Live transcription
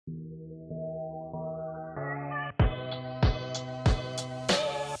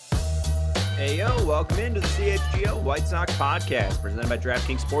Hey, yo, welcome into the CHGO White Sox podcast presented by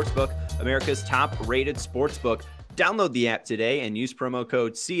DraftKings Sportsbook, America's top-rated sportsbook. Download the app today and use promo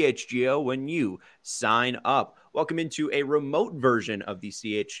code CHGO when you sign up. Welcome into a remote version of the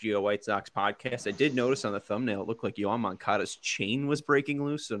CHGO White Sox podcast. I did notice on the thumbnail, it looked like Yoan Moncada's chain was breaking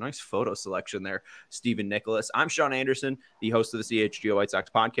loose, so nice photo selection there, Stephen Nicholas. I'm Sean Anderson, the host of the CHGO White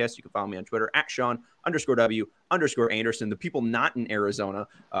Sox podcast. You can follow me on Twitter at Sean_W_Anderson. The people not in Arizona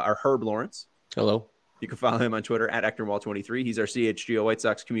are Herb Lawrence. Hello. You can follow him on Twitter at EchtonWall23. He's our CHGO White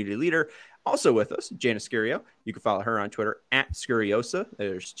Sox community leader. Also with us, Janice Scurio. You can follow her on Twitter at Scuriosa.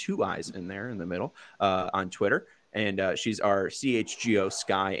 There's two eyes in there in the middle on Twitter. And she's our CHGO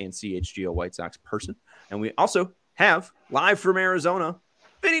Sky and CHGO White Sox person. And we also have, live from Arizona,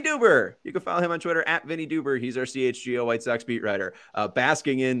 Vinny Duber. You can follow him on Twitter at Vinny Duber. He's our CHGO White Sox beat writer,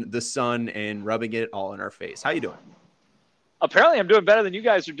 basking in the sun and rubbing it all in our face. How you doing? Apparently, I'm doing better than you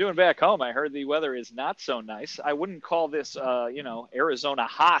guys are doing back home. I heard the weather is not so nice. I wouldn't call this, Arizona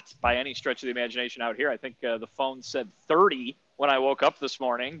hot by any stretch of the imagination out here. I think the phone said 30 when I woke up this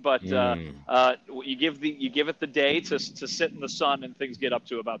morning. But you give it the day to sit in the sun, and things get up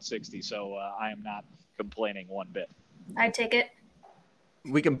to about 60. So I am not complaining one bit. I'd take it.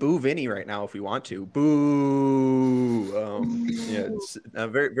 We can boo Vinny right now if we want to. Boo! It's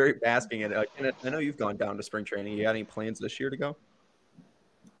very, very basking in it. I know you've gone down to spring training. You got any plans this year to go?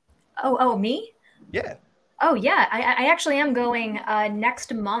 Oh, me? Yeah. Oh, yeah. I actually am going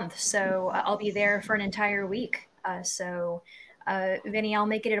next month, so I'll be there for an entire week. Vinny, I'll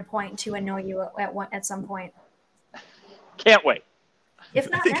make it a point to annoy you at some point. Can't wait.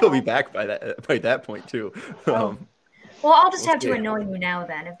 If not, I think he'll be back by that point too. Well, I'll just have to annoy you now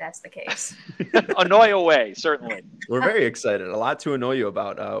then, if that's the case. Annoy away, certainly. We're very excited. A lot to annoy you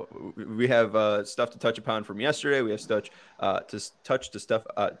about. We have stuff to touch upon from yesterday. We have stuff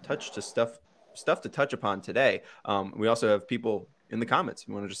to touch upon today. We also have people in the comments.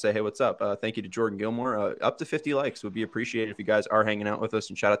 We want to just say, hey, what's up? Thank you to Jordan Gilmore. Up to 50 likes would be appreciated if you guys are hanging out with us.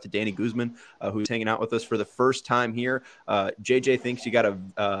 And shout out to Danny Guzman, who's hanging out with us for the first time here. JJ thinks you got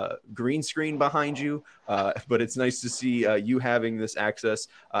a green screen behind you, but it's nice to see you having this access.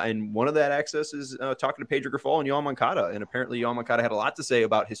 And one of that access is talking to Pedro Grifol and Yoan Moncada. And apparently Yoan Moncada had a lot to say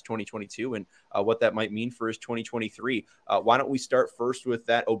about his 2022 and what that might mean for his 2023. Why don't we start first with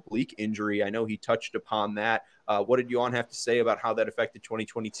that oblique injury? I know he touched upon that. What did Yoan have to say about how that affected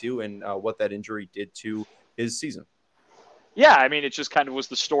 2022 and what that injury did to his season? Yeah, I mean, it just kind of was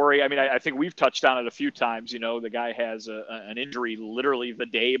the story. I mean, I think we've touched on it a few times. You know, the guy has an injury literally the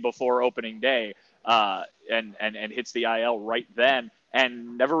day before opening day and hits the IL right then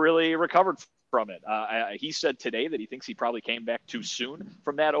and never really recovered from it. He said today that he thinks he probably came back too soon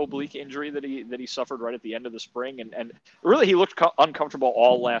from that oblique injury that he suffered right at the end of the spring. And really, he looked uncomfortable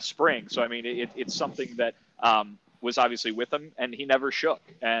all last spring. So, I mean, it's something that was obviously with him, and he never shook.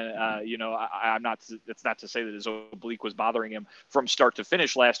 And, I'm not, it's not to say that his oblique was bothering him from start to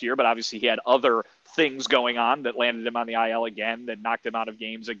finish last year, but obviously he had other things going on that landed him on the IL again, that knocked him out of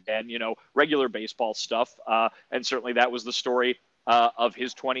games again, regular baseball stuff. And certainly that was the story of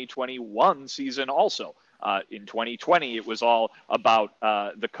his 2021 season also. In 2020, it was all about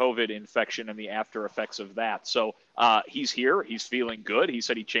the COVID infection and the after effects of that. So he's here. He's feeling good. He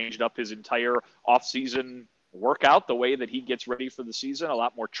said he changed up his entire offseason workout, the way that he gets ready for the season, a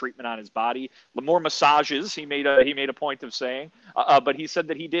lot more treatment on his body, more massages. He made a point of saying, but he said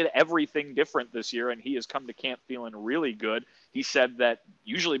that he did everything different this year, and he has come to camp feeling really good. He said that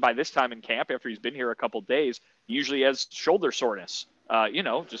usually by this time in camp, after he's been here a couple days, he usually has shoulder soreness.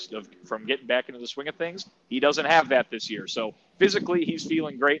 From getting back into the swing of things. He doesn't have that this year. So physically, he's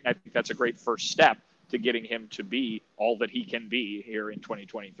feeling great, and I think that's a great first step to getting him to be all that he can be here in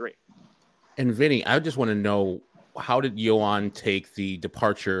 2023. And Vinny, I just want to know, how did Yoan take the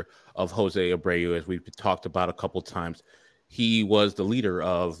departure of Jose Abreu, as we've talked about a couple times? He was the leader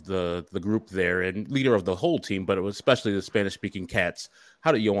of the group there and leader of the whole team, but it was especially the Spanish-speaking Cats.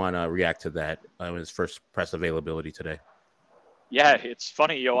 How did Yoan react to that in his first press availability today? Yeah, it's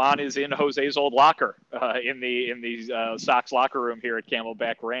funny. Yoan is in Jose's old locker in the Sox locker room here at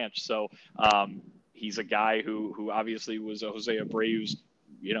Camelback Ranch. So he's a guy who obviously was Jose Abreu's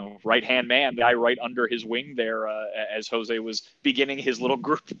right-hand man, the guy right under his wing there as Jose was beginning his little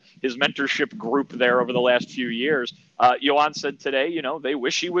group, his mentorship group there over the last few years. Yoan said today, they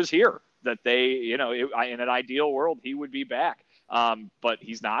wish he was here, that they, in an ideal world, he would be back. But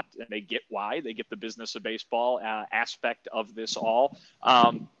he's not, and they get why. They get the business of baseball aspect of this all.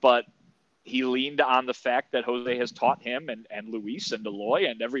 But he leaned on the fact that Jose has taught him and Luis and Eloy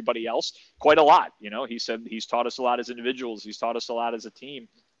and everybody else quite a lot. He said he's taught us a lot as individuals. He's taught us a lot as a team.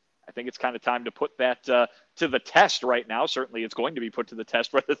 I think it's kind of time to put that to the test right now. Certainly it's going to be put to the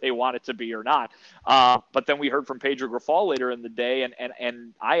test whether they want it to be or not. But then we heard from Pedro Grafal later in the day,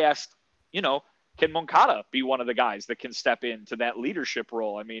 and I asked, can Moncada be one of the guys that can step into that leadership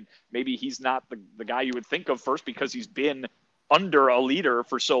role? I mean, maybe he's not the guy you would think of first because he's been under a leader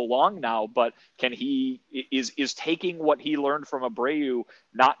for so long now, but is taking what he learned from Abreu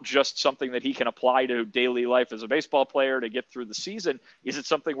not just something that he can apply to daily life as a baseball player to get through the season? Is it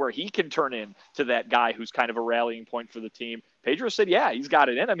something where he can turn into that guy who's kind of a rallying point for the team? Pedro said, yeah, he's got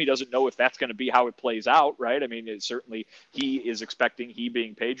it in him. He doesn't know if that's going to be how it plays out, right? I mean, certainly he is expecting, he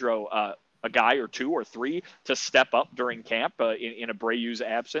being Pedro, a guy or two or three to step up during camp in Abreu's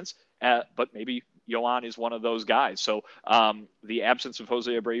absence, but maybe Yoan is one of those guys. So the absence of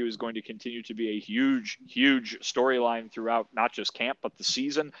Jose Abreu is going to continue to be a huge, huge storyline throughout not just camp, but the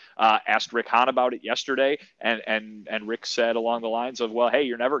season. Asked Rick Hahn about it yesterday, and Rick said along the lines of, well, hey,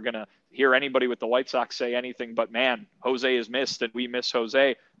 you're never going to hear anybody with the White Sox say anything but, man, Jose is missed and we miss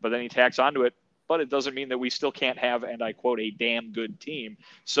Jose. But then he tacks onto it, but it doesn't mean that we still can't have, and I quote, a damn good team.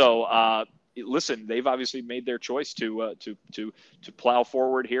 So listen, they've obviously made their choice to plow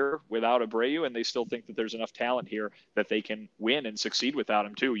forward here without Abreu, and they still think that there's enough talent here that they can win and succeed without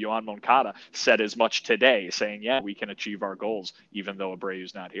him too. Yoan Moncada said as much today, saying, yeah, we can achieve our goals even though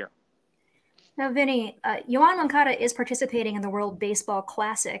Abreu's not here. Now, Vinny, Yoan Moncada is participating in the World Baseball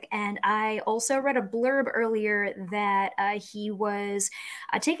Classic, and I also read a blurb earlier that he was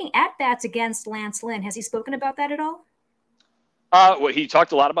taking at-bats against Lance Lynn. Has he spoken about that at all? Well, he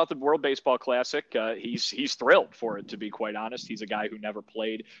talked a lot about the World Baseball Classic. He's thrilled for it, to be quite honest. He's a guy who never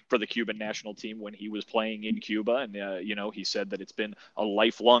played for the Cuban national team when he was playing in Cuba. And, he said that it's been a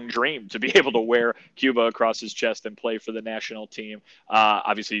lifelong dream to be able to wear Cuba across his chest and play for the national team.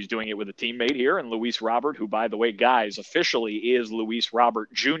 Obviously, he's doing it with a teammate here, and Luis Robert, who, by the way, guys, officially is Luis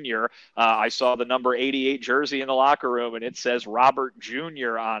Robert Jr. I saw the number 88 jersey in the locker room, and it says Robert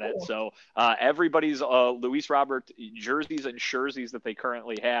Jr. on it. So everybody's Luis Robert jerseys and shirts that they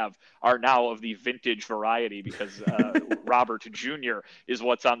currently have are now of the vintage variety because Robert Jr. is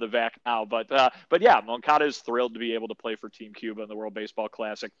what's on the back now. But yeah, Moncada is thrilled to be able to play for Team Cuba in the World Baseball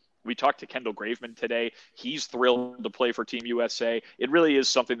Classic. We talked to Kendall Graveman today. He's thrilled to play for Team USA. It really is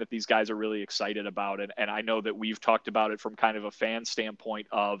something that these guys are really excited about. And I know that we've talked about it from kind of a fan standpoint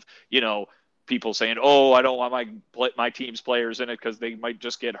of, people saying, oh, I don't want my team's players in it because they might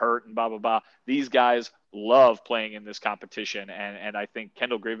just get hurt and blah, blah, blah. These guys love playing in this competition. And I think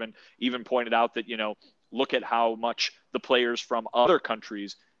Kendall Graveman even pointed out that, look at how much the players from other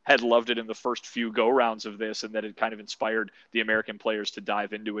countries had loved it in the first few go-rounds of this, and that it kind of inspired the American players to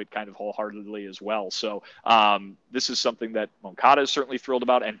dive into it kind of wholeheartedly as well. So this is something that Moncada is certainly thrilled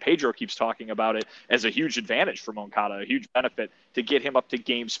about, and Pedro keeps talking about it as a huge advantage for Moncada, a huge benefit to get him up to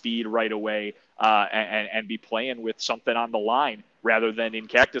game speed right away and be playing with something on the line rather than in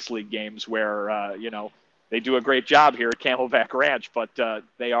Cactus League games where, they do a great job here at Camelback Ranch, but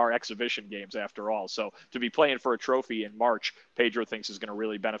they are exhibition games after all. So to be playing for a trophy in March, Pedro thinks is going to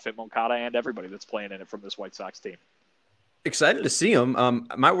really benefit Moncada and everybody that's playing in it from this White Sox team. Excited to see him.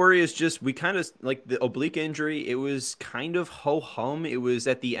 My worry is just we kind of like the oblique injury. It was kind of ho-hum. It was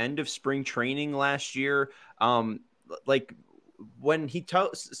at the end of spring training last year. When he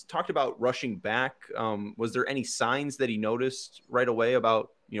talked about rushing back, was there any signs that he noticed right away about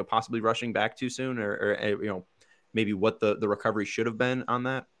possibly rushing back too soon, or maybe what the recovery should have been on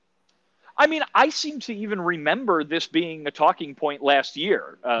that? I mean, I seem to even remember this being a talking point last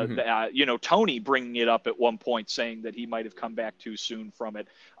year. Tony bringing it up at one point, saying that he might have come back too soon from it.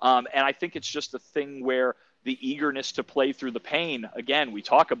 And I think it's just a thing where the eagerness to play through the pain. Again, we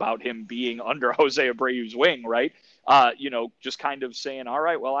talk about him being under Jose Abreu's wing, right? Just kind of saying, all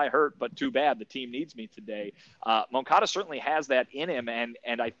right, well, I hurt, but too bad. The team needs me today. Moncada certainly has that in him.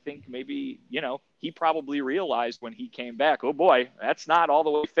 And I think maybe, he probably realized when he came back, oh boy, that's not all the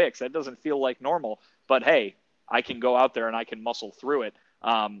way fixed. That doesn't feel like normal, but hey, I can go out there and I can muscle through it.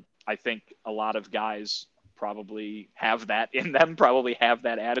 I think a lot of guys probably have that in them, probably have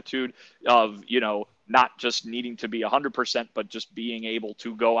that attitude of, not just needing to be 100%, but just being able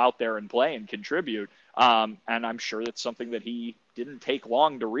to go out there and play and contribute. And I'm sure that's something that he didn't take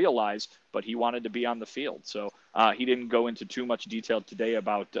long to realize, but he wanted to be on the field. So he didn't go into too much detail today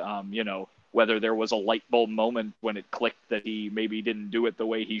about, whether there was a light bulb moment when it clicked that he maybe didn't do it the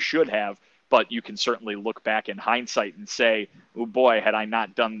way he should have. But you can certainly look back in hindsight and say, oh boy, had I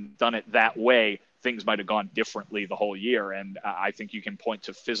not done it that way, things might have gone differently the whole year. And I think you can point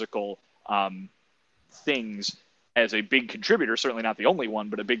to physical things as a big contributor, certainly not the only one,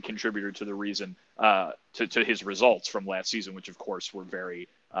 but a big contributor to the reason to his results from last season, which of course were very,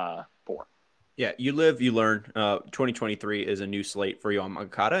 for. Yeah, you live, you learn. 2023 is a new slate for Yoan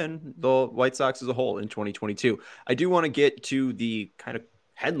Moncada and the White Sox as a whole in 2022. I do want to get to the kind of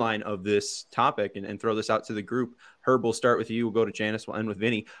headline of this topic and throw this out to the group. Herb, we'll start with you. We'll go to Janice. We'll end with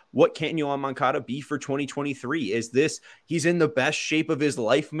Vinny. What can Yoan Moncada be for 2023? Is this he's in the best shape of his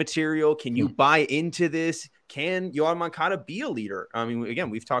life material? Can you buy into this? Can Yoan Moncada be a leader? I mean, again,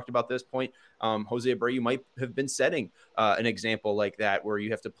 we've talked about this point. Jose Abreu might have been setting an example like that, where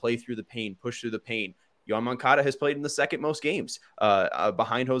you have to play through the pain, push through the pain. Yoan Moncada has played in the second most games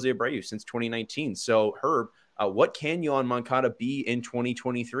behind Jose Abreu since 2019. So, Herb, what can Yoan Moncada be in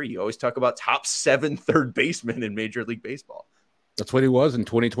 2023? You always talk about top 7 third baseman in Major League Baseball. That's what he was in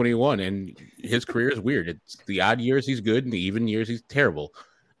 2021, and his career is weird. It's the odd years he's good, and the even years he's terrible.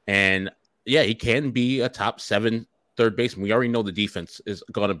 And yeah, he can be a top 7 third baseman. We already know the defense is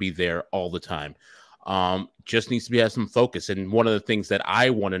going to be there all the time. Just needs to have some focus. And one of the things that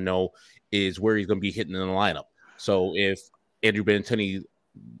I want to know is where he's going to be hitting in the lineup. So if Andrew Benintendi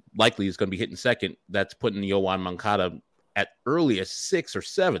likely is going to be hitting second, that's putting Yoan Moncada at earliest 6th or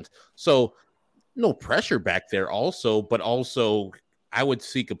 7th. So no pressure back there also, but also I would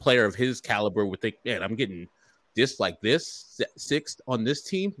seek a player of his caliber would think, man, I'm getting this like this 6th on this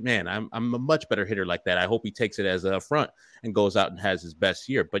team. Man, I'm a much better hitter like that. I hope he takes it as a front and goes out and has his best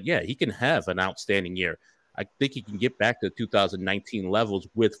year. But yeah, he can have an outstanding year. I think he can get back to 2019 levels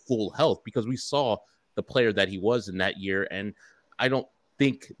with full health, because we saw the player that he was in that year. And I don't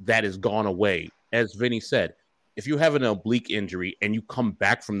think that has gone away. As Vinny said, if you have an oblique injury and you come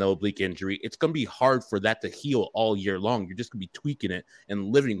back from the oblique injury, it's going to be hard for that to heal all year long. You're just going to be tweaking it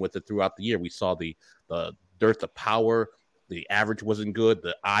and living with it throughout the year. We saw the dearth of power. The average wasn't good.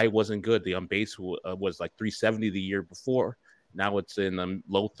 The eye wasn't good. The on base was like 370 the year before. Now it's in the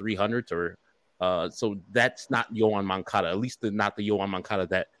low 300s. So that's not Yoan Moncada, at least not the Yoan Moncada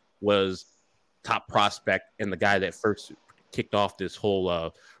that was top prospect and the guy that first kicked off this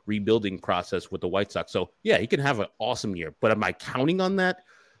whole rebuilding process with the White Sox. So yeah, he can have an awesome year, but am I counting on that?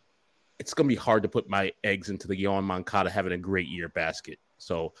 It's going to be hard to put my eggs into the Yoan Moncada having a great year basket.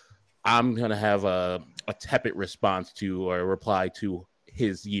 So I'm going to have a tepid response to or reply to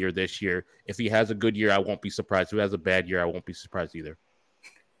his year this year. If he has a good year, I won't be surprised. If he has a bad year, I won't be surprised either.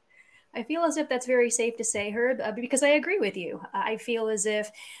 I feel as if that's very safe to say, Herb, because I agree with you. I feel as if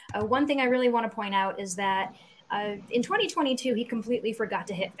one thing I really want to point out is that in 2022, he completely forgot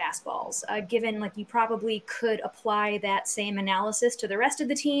to hit fastballs, given like you probably could apply that same analysis to the rest of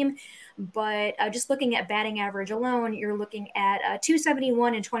the team. But just looking at batting average alone, you're looking at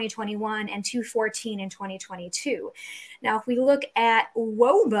 271 in 2021 and 214 in 2022. Now, if we look at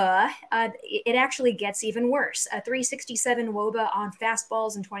WOBA, it actually gets even worse. 367 WOBA on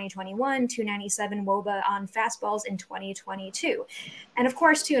fastballs in 2021, 297 WOBA on fastballs in 2022. And of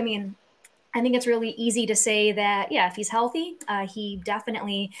course, too, I think it's really easy to say that, yeah, if he's healthy, he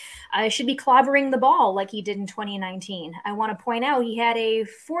definitely should be clobbering the ball like he did in 2019. I want to point out he had a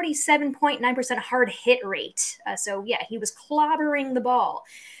 47.9% hard hit rate. So, yeah, he was clobbering the ball.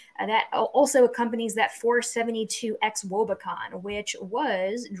 That also accompanies that 472x Wobacon, which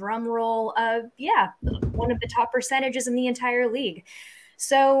was, drum roll, one of the top percentages in the entire league.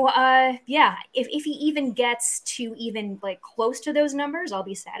 So, if he even gets to even like close to those numbers, I'll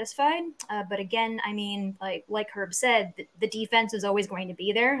be satisfied. But again, like Herb said, the defense is always going to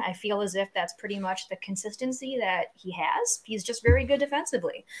be there. I feel as if that's pretty much the consistency that he has. He's just very good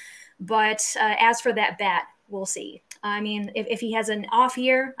defensively. But as for that bat, we'll see. If he has an off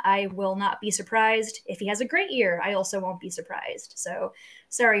year, I will not be surprised. If he has a great year, I also won't be surprised. So,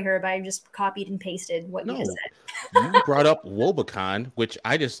 sorry, Herb, I just copied and pasted what you just said. You brought up Wobacon, which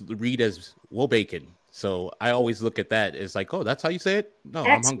I just read as Wobacon. So I always look at that as like, oh, that's how you say it? No,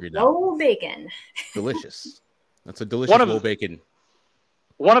 I'm hungry now. Wobacon. Delicious. That's a delicious Wobacon.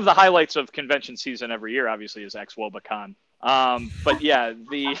 One of the highlights of convention season every year, obviously, is ex-Wobacon. But yeah,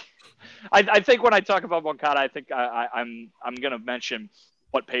 I think when I talk about Moncada, I think I'm going to mention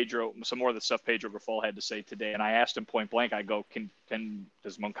some more of the stuff Pedro Grifol had to say today. And I asked him point blank, I go,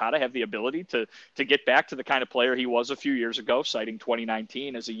 does Moncada have the ability to get back to the kind of player he was a few years ago, citing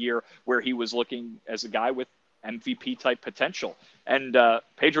 2019 as a year where he was looking as a guy with MVP type potential? And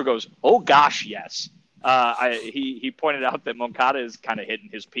Pedro goes, oh gosh, yes. He pointed out that Moncada is kind of hitting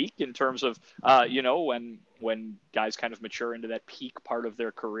his peak in terms of, when guys kind of mature into that peak part of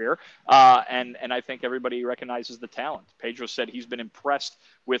their career. And I think everybody recognizes the talent. Pedro said he's been impressed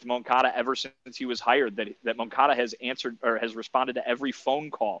with Moncada ever since he was hired, that Moncada has answered or has responded to every phone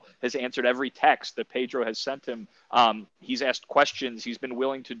call, has answered every text that Pedro has sent him. He's asked questions. He's been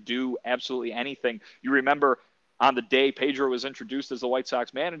willing to do absolutely anything. You remember on the day Pedro was introduced as the White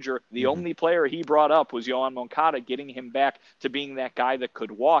Sox manager, the only player he brought up was Yoan Moncada, getting him back to being that guy that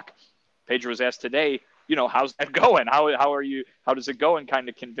could walk. Pedro was asked today, how's that going? How does it go? And kind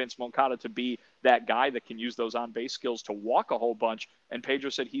of convince Moncada to be that guy that can use those on-base skills to walk a whole bunch. And Pedro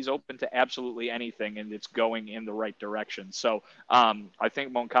said he's open to absolutely anything, and it's going in the right direction. So I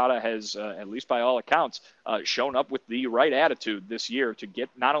think Moncada has, at least by all accounts, shown up with the right attitude this year to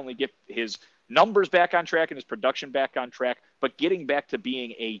not only get his numbers back on track and his production back on track, but getting back to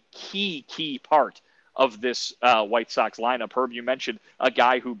being a key part of this White Sox lineup. Herb, you mentioned a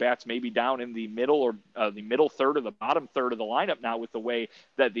guy who bats maybe down in the middle or the middle third or the bottom third of the lineup now, with the way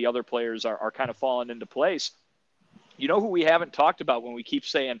that the other players are kind of falling into place. You know who we haven't talked about when we keep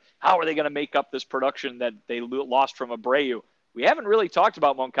saying, how are they going to make up this production that they lost from Abreu? We haven't really talked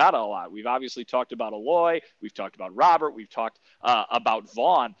about Moncada a lot. We've obviously talked about Eloy. We've talked about Robert. We've talked about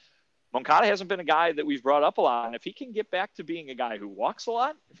Vaughn. Moncada hasn't been a guy that we've brought up a lot. And if he can get back to being a guy who walks a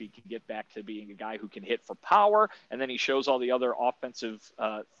lot, if he can get back to being a guy who can hit for power, and then he shows all the other offensive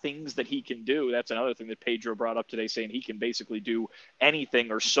things that he can do, that's another thing that Pedro brought up today, saying he can basically do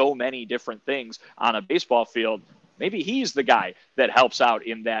anything or so many different things on a baseball field. Maybe he's the guy that helps out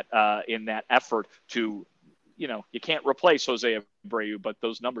in that effort to, you can't replace Jose Abreu, but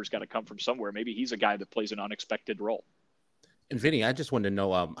those numbers got to come from somewhere. Maybe he's a guy that plays an unexpected role. And Vinny, I just wanted to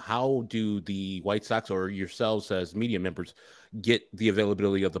know, how do the White Sox or yourselves as media members get the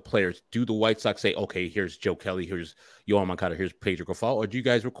availability of the players? Do the White Sox say, okay, here's Joe Kelly, here's Yoan Moncada, here's Pedro Grifol, or do you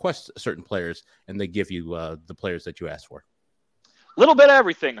guys request certain players and they give you the players that you asked for? A little bit of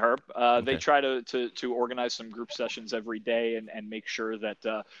everything, Herb. Okay. They try to organize some group sessions every day and make sure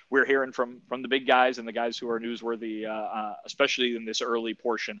that we're hearing from the big guys and the guys who are newsworthy, especially in this early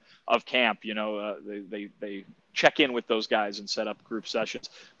portion of camp. They check in with those guys and set up group sessions.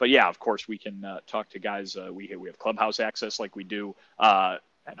 But yeah, of course, we can talk to guys. We have clubhouse access like we do at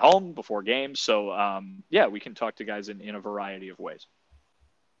home before games. So we can talk to guys in a variety of ways.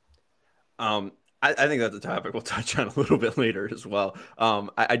 I think that's a topic we'll touch on a little bit later as well.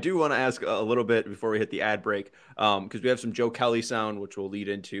 I do want to ask a little bit before we hit the ad break, because we have some Joe Kelly sound, which will lead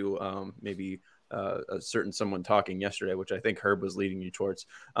into maybe a certain someone talking yesterday, which I think Herb was leading you towards.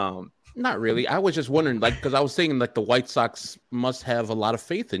 Not really. I was just wondering, because I was saying the White Sox must have a lot of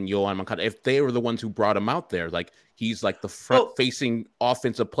faith in Yoan Moncada. If they were the ones who brought him out there, he's the front-facing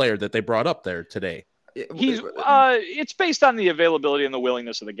offensive player that they brought up there today. It's based on the availability and the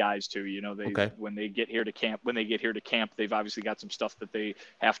willingness of the guys too. When they get here to camp, they've obviously got some stuff that they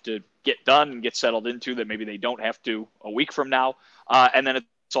have to get done and get settled into that maybe they don't have to a week from now. And then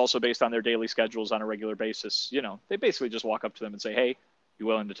it's also based on their daily schedules on a regular basis. They basically just walk up to them and say, hey, you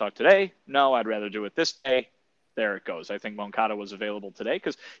willing to talk today? No, I'd rather do it this day. There it goes. I think Moncada was available today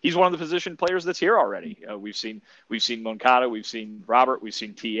because he's one of the position players that's here already. We've seen Moncada, we've seen Robert, we've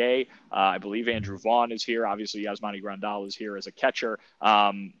seen TA. I believe Andrew Vaughn is here. Obviously, Yasmani Grandal is here as a catcher.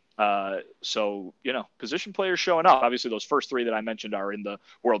 So position players showing up. Obviously, those first three that I mentioned are in the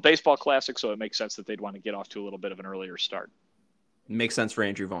World Baseball Classic, so it makes sense that they'd want to get off to a little bit of an earlier start. Makes sense for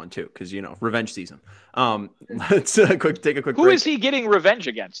Andrew Vaughn too, because revenge season. Let's take a quick break. Who is he getting revenge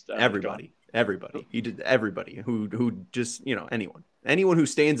against? Everybody. John? Everybody. He did everybody who just anyone who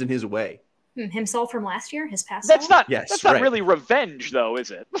stands in his way. Himself from last year, his past. That's not really revenge, though,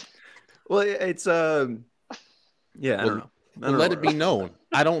 is it? Well, it's I don't know. Let it be known.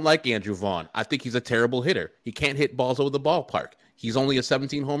 I don't like Andrew Vaughn. I think he's a terrible hitter. He can't hit balls over the ballpark. He's only a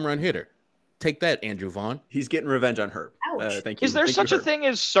 17 home run hitter. Take that, Andrew Vaughn. He's getting revenge on Herb. Thank you. Is there such a thing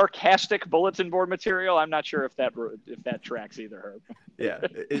as sarcastic bulletin board material? I'm not sure if that tracks either, Herb. Yeah.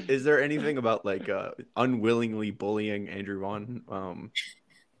 Is there anything about unwillingly bullying Andrew Vaughn?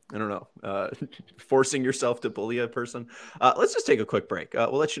 I don't know. Forcing yourself to bully a person. Let's just take a quick break.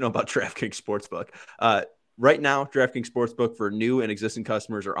 We'll let you know about DraftKings Sportsbook. Right now, DraftKings Sportsbook for new and existing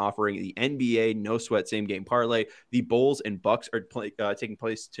customers are offering the NBA No Sweat Same Game Parlay. The Bulls and Bucks are taking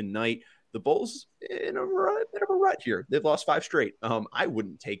place tonight. The Bulls in a bit of a rut here. They've lost 5 straight. I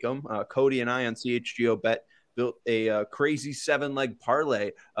wouldn't take them. Cody and I on CHGO Bet built a crazy 7-leg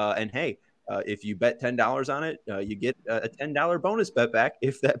parlay. And hey, if you bet $10 on it, you get a $10 bonus bet back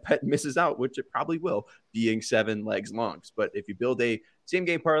if that bet misses out, which it probably will, being 7 legs long. But if you build a same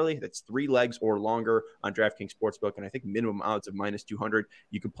game parlay that's 3 legs or longer on DraftKings Sportsbook, and I think minimum odds of -200,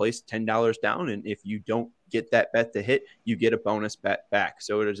 you can place $10 down. And if you don't get that bet to hit, you get a bonus bet back.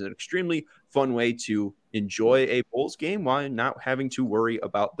 So it is an extremely fun way to enjoy a Bulls game while not having to worry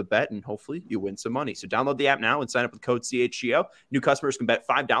about the bet, and hopefully you win some money. So download the app now and sign up with code CHGO. New customers can bet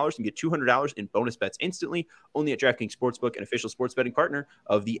 $5 and get $200 in bonus bets instantly, only at DraftKings Sportsbook, an official sports betting partner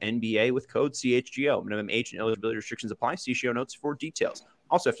of the NBA, with code CHGO. Minimum age and eligibility restrictions apply. See show notes for details.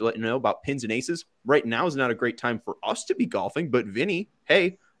 Also have to let you know about pins and aces. Right now is not a great time for us to be golfing, but Vinny,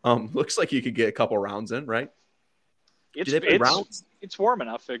 hey, looks like you could get a couple rounds in, right? It's warm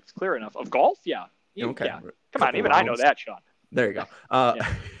enough. It's clear enough. Of golf, yeah. Okay. Yeah. Come on, even rounds. I know that, Sean. There you go.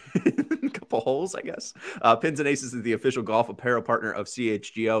 A couple holes, I guess. Pins and Aces is the official golf apparel partner of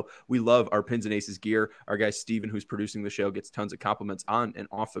CHGO. We love our Pins and Aces gear. Our guy Steven, who's producing the show, gets tons of compliments on and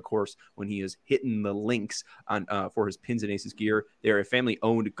off the course when he is hitting the links on for his Pins and Aces gear. They're a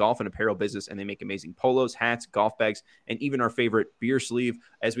family-owned golf and apparel business, and they make amazing polos, hats, golf bags, and even our favorite beer sleeve.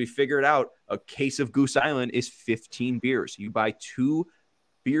 As we figured out, a case of Goose Island is 15 beers. You buy 2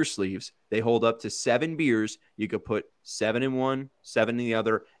 beer sleeves. They hold up to 7 beers. You could put 7 in one, 7 in the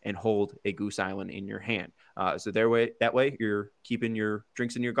other, and hold a Goose Island in your hand. So that way you're keeping your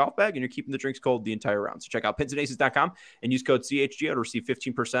drinks in your golf bag and you're keeping the drinks cold the entire round. So check out pinsandaces.com and use code CHGO to receive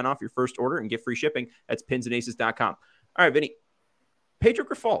 15% off your first order and get free shipping. That's pinsandaces.com. All right, Vinny. Pedro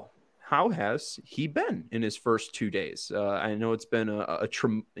Grifol. How has he been in his first 2 days? I know it's been a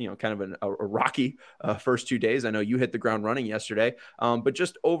rocky first 2 days. I know you hit the ground running yesterday, but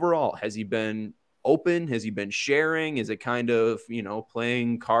just overall, has he been open? Has he been sharing? Is it kind of,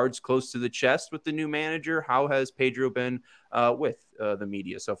 playing cards close to the chest with the new manager? How has Pedro been with the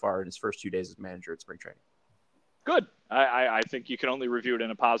media so far in his first 2 days as manager at spring training? Good. I think you can only review it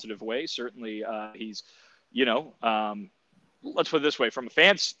in a positive way. Certainly, he's, let's put it this way, from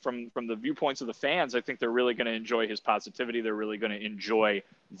the viewpoints of the fans, I think they're really going to enjoy his positivity. They're really going to enjoy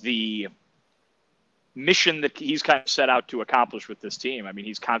the mission that he's kind of set out to accomplish with this team. I mean,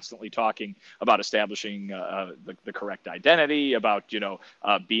 he's constantly talking about establishing the correct identity, about,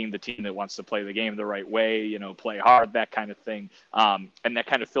 being the team that wants to play the game the right way, play hard, that kind of thing. And that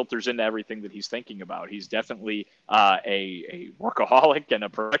kind of filters into everything that he's thinking about. He's definitely a workaholic and a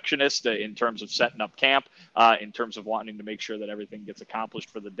perfectionist in terms of setting up camp, in terms of wanting to make sure that everything gets accomplished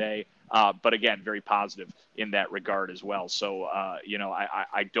for the day. But again, very positive in that regard as well. So,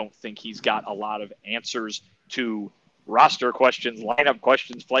 I don't think he's got a lot of answers to roster questions, lineup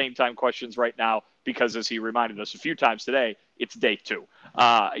questions, playing time questions right now, because as he reminded us a few times today, it's day 2.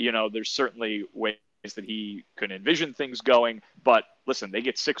 There's certainly ways that he can envision things going, but listen, they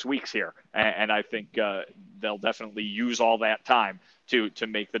get 6 weeks here, and I think they'll definitely use all that time to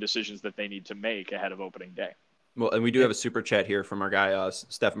make the decisions that they need to make ahead of opening day. Well, and we do have a super chat here from our guy,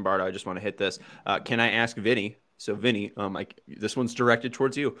 Stefan Bardo. I just want to hit this. Can I ask Vinny? So, Vinny, this one's directed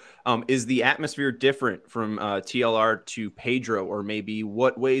towards you. Is the atmosphere different from TLR to Pedro, or maybe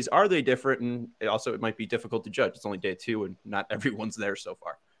what ways are they different? And also, it might be difficult to judge. It's only day 2, and not everyone's there so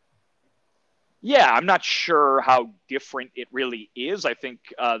far. Yeah, I'm not sure how different it really is. I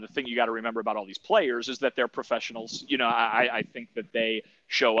think the thing you got to remember about all these players is that they're professionals. I think that they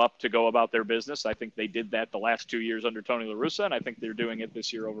show up to go about their business. I think they did that the last 2 years under Tony La Russa, and I think they're doing it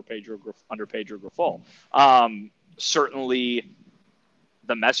this year under Pedro Grifol. Certainly,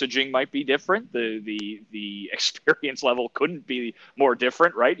 the messaging might be different. The experience level couldn't be more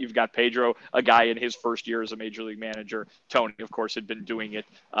different, right? You've got Pedro, a guy in his first year as a major league manager. Tony, of course, had been doing it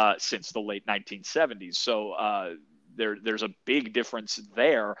since the late 1970s. So there's a big difference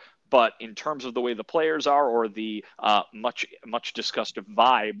there. But in terms of the way the players are, or the much discussed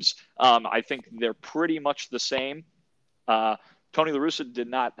vibes, I think they're pretty much the same. Tony La Russa did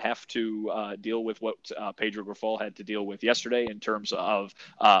not have to deal with what Pedro Grifol had to deal with yesterday in terms of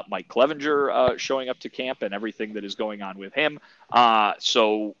Mike Clevenger showing up to camp and everything that is going on with him.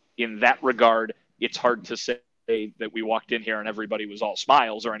 So in that regard, it's hard to say that we walked in here and everybody was all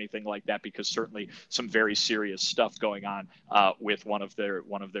smiles or anything like that, because certainly some very serious stuff going on with one of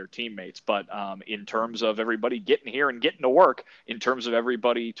their teammates. But in terms of everybody getting here and getting to work, in terms of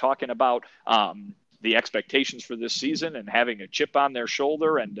everybody talking about the expectations for this season and having a chip on their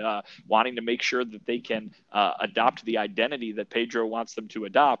shoulder and wanting to make sure that they can adopt the identity that Pedro wants them to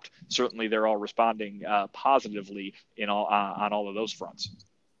adopt, certainly they're all responding positively on all of those fronts.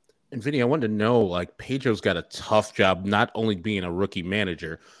 And Vinny, I wanted to know, Pedro's got a tough job, not only being a rookie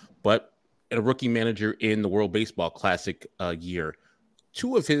manager, but a rookie manager in the World Baseball Classic year.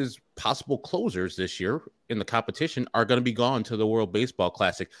 2 of his possible closers this year in the competition are going to be gone to the World Baseball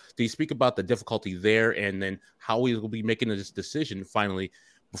Classic. Do you speak about the difficulty there, and then how he will be making this decision finally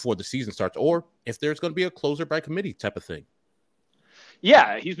before the season starts, or if there's going to be a closer by committee type of thing?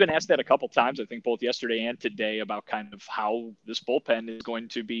 Yeah, he's been asked that a couple times, I think both yesterday and today, about kind of how this bullpen is going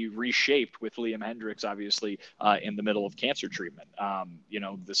to be reshaped with Liam Hendriks, obviously, in the middle of cancer treatment.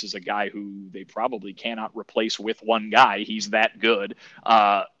 This is a guy who they probably cannot replace with one guy. He's that good.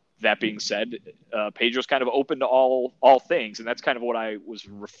 That being said, Pedro's kind of open to all things, and that's kind of what I was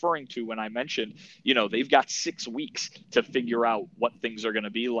referring to when I mentioned, they've got 6 weeks to figure out what things are going to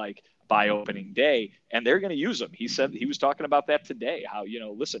be like by opening day, and they're going to use them. He said he was talking about that today, how,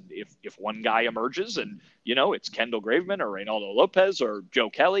 listen, if one guy emerges and, it's Kendall Graveman or Reynaldo Lopez or Joe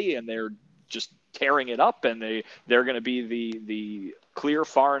Kelly, and they're just tearing it up and they're going to be the clear,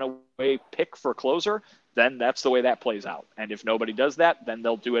 far and away pick for closer, then that's the way that plays out. And if nobody does that, then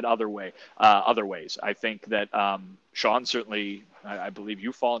they'll do it other ways. I think that Sean, certainly, I believe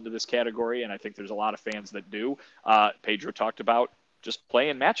you fall into this category, and I think there's a lot of fans that do. Pedro talked about just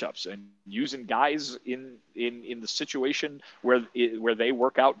playing matchups and using guys in the situation where they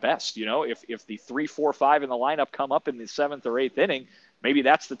work out best. If the 3, 4, 5 in the lineup come up in the 7th or 8th inning, maybe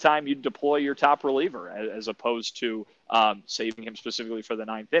that's the time you deploy your top reliever as opposed to saving him specifically for the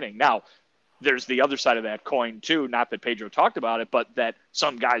 9th inning. Now, there's the other side of that coin too. Not that Pedro talked about it, but that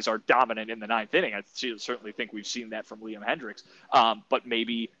some guys are dominant in the 9th inning. I certainly think we've seen that from Liam Hendriks. But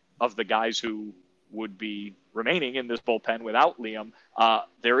maybe of the guys who would be remaining in this bullpen without Liam,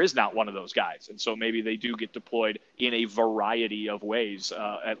 there is not one of those guys. And so maybe they do get deployed in a variety of ways,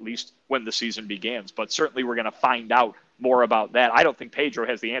 at least when the season begins. But certainly we're going to find out more about that. I don't think Pedro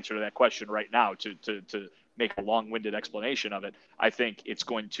has the answer to that question right now to make a long-winded explanation of it. I think it's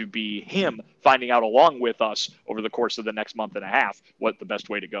going to be him finding out along with us over the course of the next month and a half what the best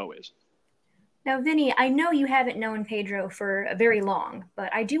way to go is. Now, Vinny, I know you haven't known Pedro for very long,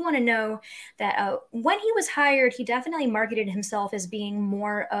 but I do want to know that when he was hired, he definitely marketed himself as being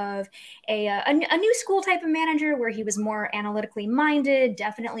more of a new school type of manager, where he was more analytically minded,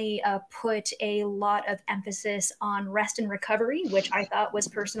 definitely put a lot of emphasis on rest and recovery, which I thought was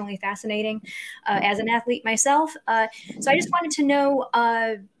personally fascinating as an athlete myself. So I just wanted to know,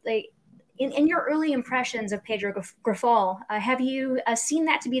 in your early impressions of Pedro Grifol, have you seen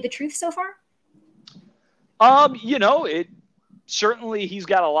that to be the truth so far? It certainly, he's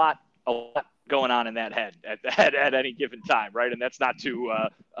got a lot going on in that head at any given time, right? And that's not to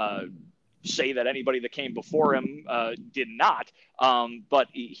say that anybody that came before him did not, but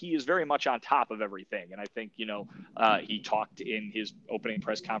he is very much on top of everything. And I think, he talked in his opening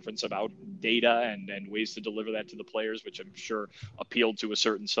press conference about data and ways to deliver that to the players, which I'm sure appealed to a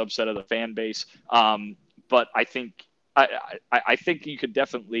certain subset of the fan base. But I think you could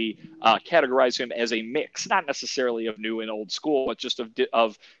definitely categorize him as a mix, not necessarily of new and old school, but just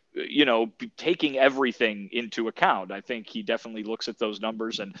of taking everything into account. I think he definitely looks at those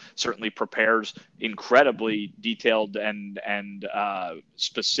numbers and certainly prepares incredibly detailed and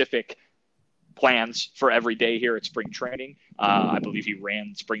specific plans for every day here at spring training. I believe he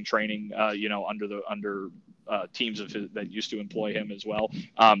ran spring training, under teams that used to employ him as well.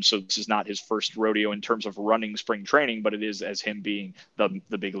 So this is not his first rodeo in terms of running spring training, but it is as him being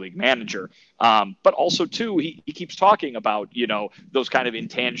the big league manager. But also too, he keeps talking about, those kind of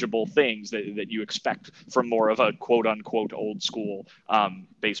intangible things that you expect from more of a quote unquote old school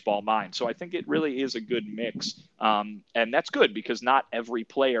baseball mind. So I think it really is a good mix. And that's good because not every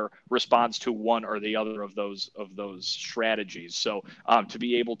player responds to one or the other of those strategies. So to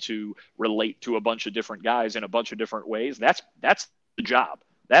be able to relate to a bunch of different guys in a bunch of different ways, that's the job.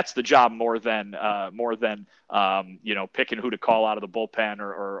 That's the job more than picking who to call out of the bullpen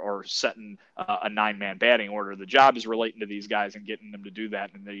or setting a 9-man batting order. The job is relating to these guys and getting them to do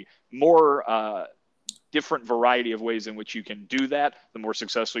that. And the more different variety of ways in which you can do that, the more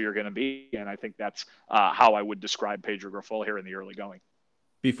successful you're going to be. And I think that's how I would describe Pedro Grifol here in the early going.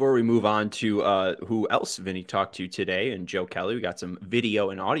 Before we move on to who else Vinny talked to today and Joe Kelly, we got some video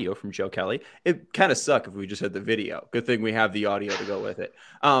and audio from Joe Kelly. It kind of sucked if we just had the video. Good thing we have the audio to go with it.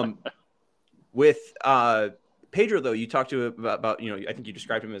 With Pedro, though, you talked to him about I think you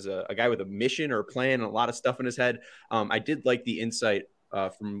described him as a guy with a mission or a plan and a lot of stuff in his head. I did like the insight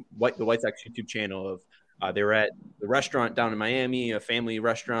from the White Sox YouTube channel of they were at the restaurant down in Miami, a family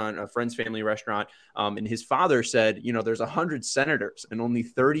restaurant, a friend's family restaurant. And his father said, there's 100 senators and only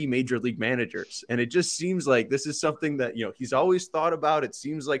 30 major league managers. And it just seems like this is something that, he's always thought about. It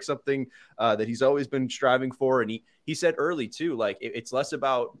seems like something that he's always been striving for. And he said early too, like it's less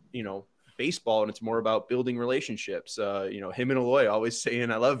about, baseball and it's more about building relationships. Him and Eloy always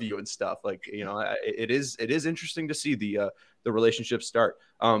saying, I love you and stuff like, it is interesting to see the relationship start.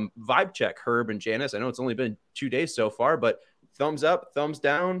 Vibe check, Herb and Janice. I know it's only been 2 days so far, but thumbs up, thumbs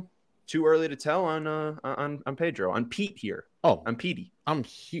down, too early to tell on Pedro, on Pete here. Oh, on Petey.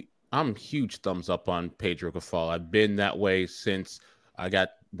 I'm huge thumbs up on Pedro Grifol. I've been that way since I got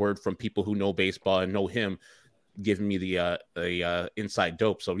word from people who know baseball and know him, giving me the inside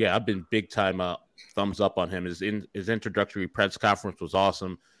dope. So yeah, I've been big time thumbs up on him. His introductory press conference was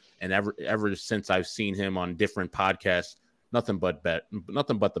awesome, and ever since I've seen him on different podcasts, nothing but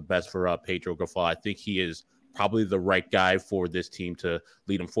the best for Pedro Grifol. I think he is probably the right guy for this team to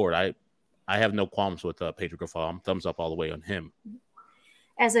lead him forward. I have no qualms with Pedro Grifol. I'm thumbs up all the way on him.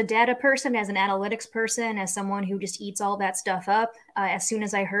 As a data person, as an analytics person, as someone who just eats all that stuff up, as soon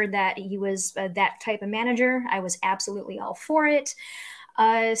as I heard that he was that type of manager, I was absolutely all for it.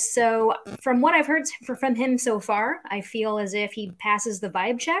 So from what I've heard from him so far, I feel as if he passes the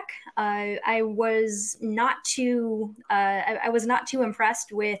vibe check. I was not too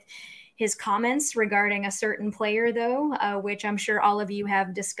impressed with his comments regarding a certain player, though, which I'm sure all of you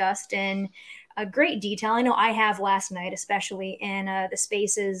have discussed in a great detail. I know I have last night, especially in the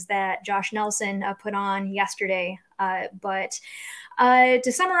spaces that Josh Nelson put on yesterday. But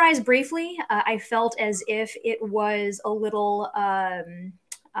to summarize briefly, I felt as if it was a little,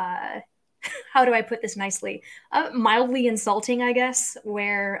 how do I put this nicely? Mildly insulting, I guess,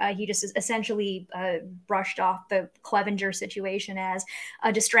 where he just essentially brushed off the Clevenger situation as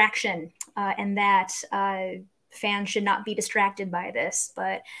a distraction, and that fans should not be distracted by this.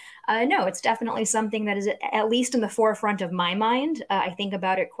 But no, it's definitely something that is at least in the forefront of my mind. I think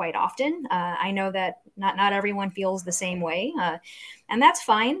about it quite often. I know that not everyone feels the same way, and that's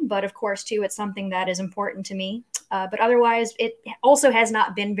fine. But of course, too, it's something that is important to me. But otherwise, it also has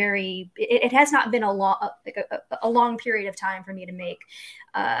not been it has not been a long period of time for me to make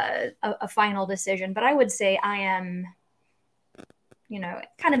a final decision. But I would say I am,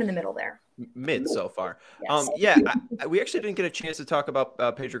 kind of in the middle there. Mid so far. Yes. We actually didn't get a chance to talk about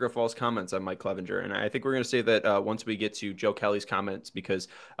Pedro Grifol's comments on Mike Clevenger, and I think we're going to say that once we get to Joe Kelly's comments, because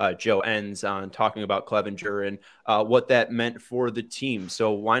Joe ends on talking about Clevenger and what that meant for the team.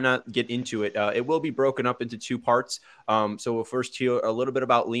 So why not get into it? It will be broken up into two parts. So we'll first hear a little bit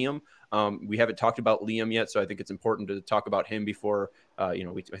about Liam. We haven't talked about Liam yet, so I think it's important to talk about him before, I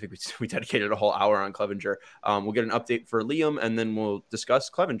think we dedicated a whole hour on Clevenger. We'll get an update for Liam, and then we'll discuss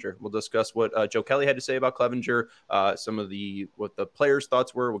Clevenger. We'll discuss what Joe Kelly had to say about Clevenger, some of what the players'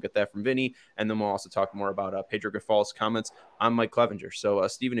 thoughts were. We'll get that from Vinny, and then we'll also talk more about Pedro Grifol's comments on Mike Clevenger. So,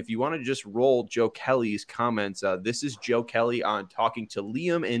 Steven, if you want to just roll Joe Kelly's comments, this is Joe Kelly on talking to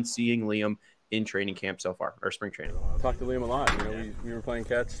Liam and seeing Liam in training camp so far, or spring training. Talked to Liam a lot. We were playing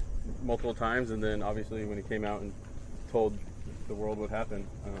catch multiple times, and then obviously when he came out and told the world what happened,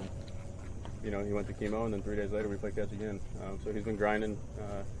 he went to chemo, and then 3 days later we played catch again. So he's been grinding.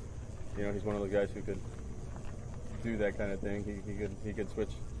 He's one of those guys who could do that kind of thing. He could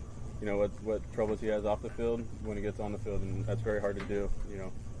switch, what troubles he has off the field when he gets on the field, and that's very hard to do.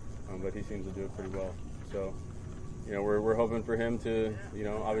 But he seems to do it pretty well. So we're hoping for him to,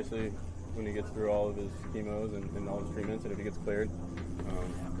 obviously, when he gets through all of his chemos and all his treatments, and if he gets cleared,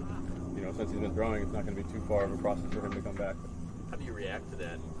 since he's been throwing, it's not going to be too far of a process for him to come back. How do you react to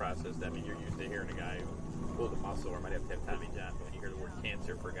that process? I mean, you're used to hearing a guy who pulled a muscle or might have to have Tommy John, but when you hear the word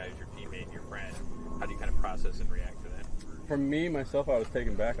cancer for a guy who's your teammate and your friend, how do you kind of process and react to that? For me, myself, I was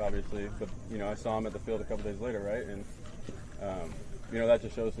taken back, obviously, but, I saw him at the field a couple days later, right? And, that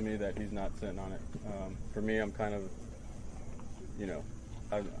just shows to me that he's not sitting on it. For me, I'm kind of,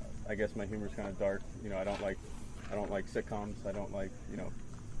 I guess my humor is kind of dark. I don't like sitcoms. I don't like,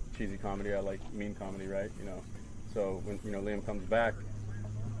 cheesy comedy. I like mean comedy, right? So when, Liam comes back,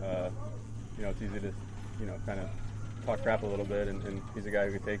 it's easy to, kind of talk crap a little bit, and he's a guy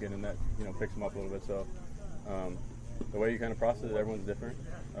who can take it, and that, picks him up a little bit. So the way you kind of process it, everyone's different.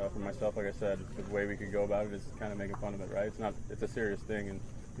 For myself, like I said, the way we could go about it is kind of making fun of it, right? It's a serious thing, and,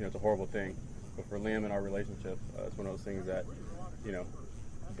 it's a horrible thing. But for Liam and our relationship, it's one of those things that,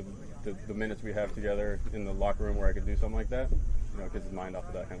 the minutes we have together in the locker room where I could do something like that, gets his mind off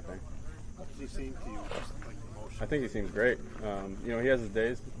of that kind of thing. How does he seem to you? I think he seems great. He has his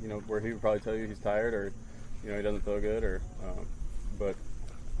days, where he would probably tell you he's tired or, he doesn't feel good, but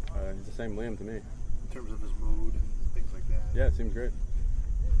he's the same Liam to me. In terms of his mood and things like that? Yeah, it seems great.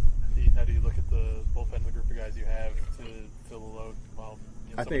 How do you look at the both ends of the group of guys you have to fill the load while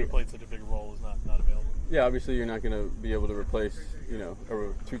somebody who played such a big role is not available? Yeah, obviously you're not going to be able to replace, a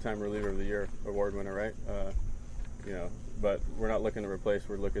two-time reliever of the year award winner, right? But we're not looking to replace.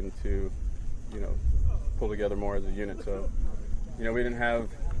 We're looking to, pull together more as a unit. So, we didn't have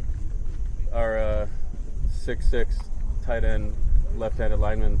our 6'6" tight end, left-handed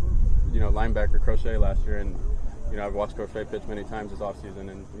lineman, linebacker Crochet last year, and I've watched Coach Ray pitch many times this offseason,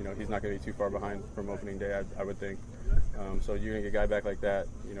 and he's not going to be too far behind from opening day, I would think. So you're going to get a guy back like that.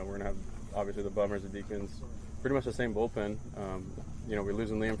 We're going to have obviously the Bummers, the Deacons, pretty much the same bullpen. We're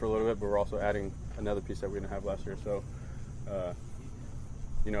losing Liam for a little bit, but we're also adding another piece that we didn't have last year. So,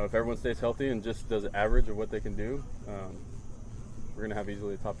 if everyone stays healthy and just does an average of what they can do, we're going to have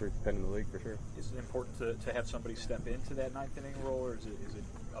easily a top 3 pen in the league for sure. Is it important to have somebody step into that 9th inning role, or is it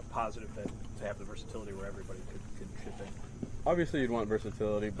a positive to have the versatility where everybody could chip in? Obviously, you'd want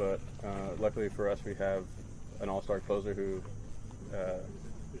versatility, but luckily for us, we have an all-star closer who,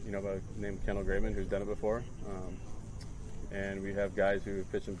 named Kendall Graveman, who's done it before. And we have guys who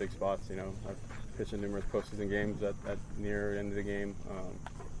pitch in big spots. I've pitched in numerous postseason games at near end of the game.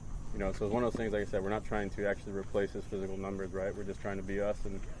 So it's one of those things, like I said, we're not trying to actually replace his physical numbers, right? We're just trying to be us,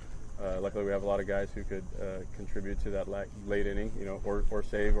 and luckily we have a lot of guys who could contribute to that late inning, or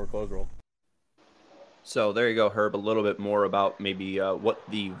save or close role. So there you go, Herb, a little bit more about maybe what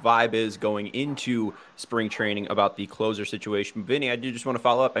the vibe is going into spring training about the closer situation. Vinny, I do just want to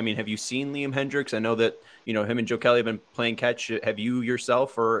follow up. I mean, have you seen Liam Hendricks? I know that, him and Joe Kelly have been playing catch. Have you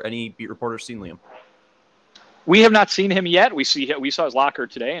yourself or any beat reporters seen Liam? We have not seen him yet. We saw his locker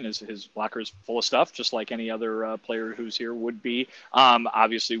today, and his locker is full of stuff, just like any other player who's here would be.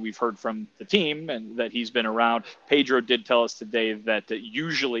 Obviously, we've heard from the team and that he's been around. Pedro did tell us today that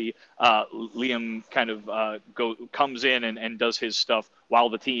usually Liam kind of comes in and does his stuff while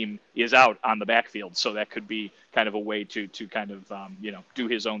the team is out on the backfield. So that could be kind of a way to kind of do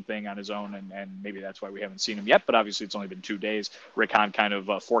his own thing on his own, and maybe that's why we haven't seen him yet. But obviously, it's only been 2 days. Rick Hahn kind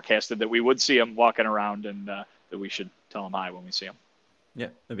of forecasted that we would see him walking around, and that we should tell him hi when we see him. Yeah,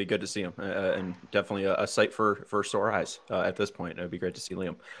 it'd be good to see him, and definitely a sight for sore eyes at this point. It'd be great to see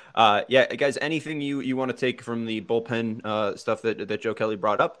Liam. Yeah, guys, anything you want to take from the bullpen stuff that Joe Kelly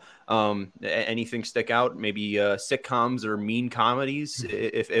brought up? Anything stick out? Maybe sitcoms or mean comedies,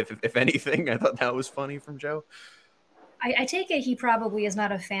 if anything. I thought that was funny from Joe. I take it he probably is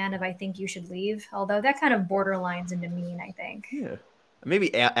not a fan of I Think You Should Leave, although that kind of borderlines into mean, I think. Yeah,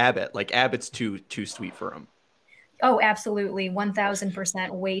 maybe Abbott. Like Abbott's too sweet for him. Oh, absolutely.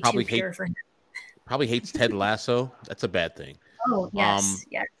 1,000% way too pure for him. Probably hates Ted Lasso. That's a bad thing. Oh, yes.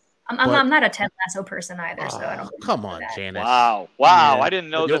 Yes. I'm not a Ted Lasso person either, so I don't. Come on, Janice. Wow. Yeah. I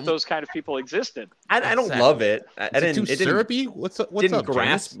didn't know that those kind of people existed. I don't love it. It too syrupy? What's up,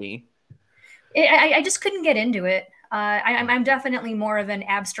 grasp Janice? Me. I just couldn't get into it. I'm definitely more of an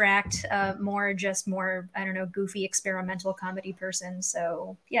abstract, more I don't know, goofy experimental comedy person.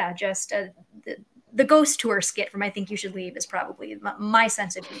 So yeah, just the ghost tour skit from I Think You Should Leave is probably my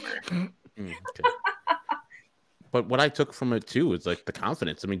sense of humor. Okay. But what I took from it too is like the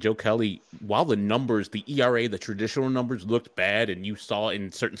confidence. I mean, Joe Kelly, while the numbers, the ERA, the traditional numbers looked bad, and you saw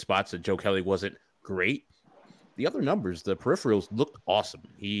in certain spots that Joe Kelly wasn't great, the other numbers, the peripherals looked awesome.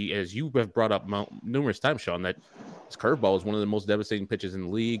 He, as you have brought up numerous times, Sean, that his curveball is one of the most devastating pitches in the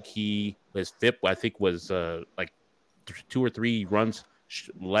league. His FIP, I think, was like 2 or 3 runs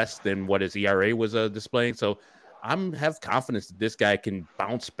less than what his ERA was displaying. So have confidence that this guy can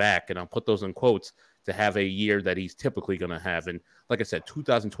bounce back, and I'll put those in quotes, to have a year that he's typically going to have. And like I said,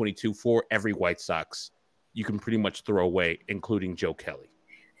 2022 for every White Sox, you can pretty much throw away, including Joe Kelly.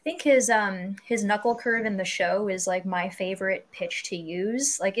 I think his knuckle curve in the show is like my favorite pitch to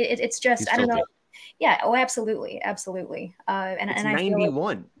use. Like it's just, I don't know. Yeah. Oh, absolutely. Absolutely. And it's I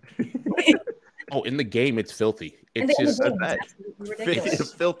 91. Oh, in the game, it's filthy. It's just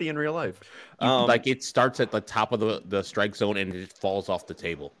ridiculous. Filthy in real life. Like it starts at the top of the strike zone and it falls off the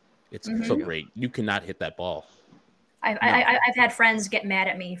table. It's so great. You cannot hit that ball. I've had friends get mad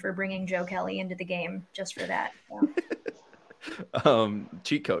at me for bringing Joe Kelly into the game just for that. So.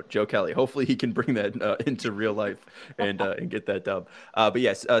 Cheat code Joe Kelly. Hopefully he can bring that into real life and get that dub. But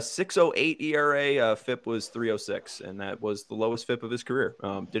yes, 6.08 ERA. FIP was 3.06, and that was the lowest FIP of his career.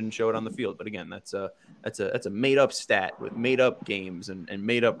 Didn't show it on the field, but again, that's a made up stat with made up games and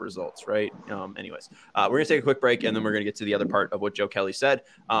made up results, right? Anyways, we're gonna take a quick break, and then we're gonna get to the other part of what Joe Kelly said,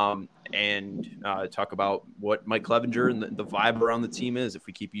 and talk about what Mike Clevenger and the vibe around the team is, if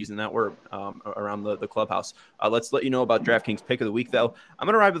we keep using that word, around the clubhouse. Let's let you know about DraftKings pick of the week, though. I'm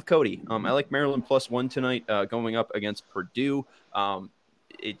going to ride with Cody. I like Maryland +1 tonight, going up against Purdue.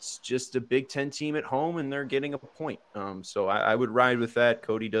 It's just a Big Ten team at home, and they're getting a point. So I would ride with that.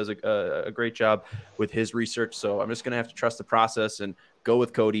 Cody does a great job with his research, so I'm just going to have to trust the process and go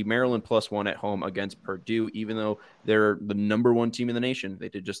with Cody. Maryland +1 at home against Purdue, even though they're the number 1 team in the nation. They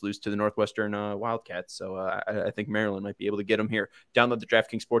did just lose to the Northwestern Wildcats. So I think Maryland might be able to get them here. Download the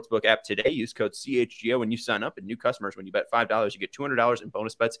DraftKings Sportsbook app today. Use code CHGO when you sign up. And new customers, when you bet $5, you get $200 in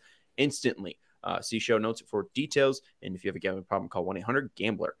bonus bets instantly. See show notes for details. And if you have a gambling problem, call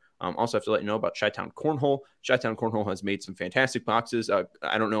 1-800-GAMBLER. Also have to let you know about Chi-Town Cornhole. Chi-Town Cornhole has made some fantastic boxes.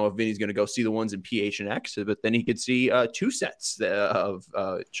 I don't know if Vinny's going to go see the ones in PH and X, but then he could see 2 sets of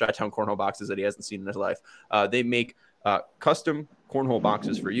Chi-Town Cornhole boxes that he hasn't seen in his life. They make custom cornhole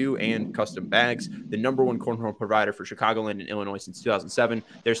boxes for you and custom bags. The #1 cornhole provider for Chicagoland and Illinois since 2007.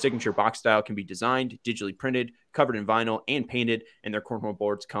 Their signature box style can be designed, digitally printed, covered in vinyl, and painted, and their cornhole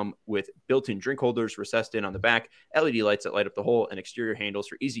boards come with built-in drink holders recessed in on the back, LED lights that light up the hole, and exterior handles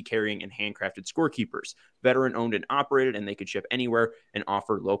for easy carrying and handcrafted scorekeepers. Veteran owned and operated, and they can ship anywhere and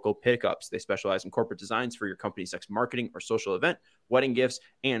offer local pickups. They specialize in corporate designs for your company's next marketing or social event, wedding gifts,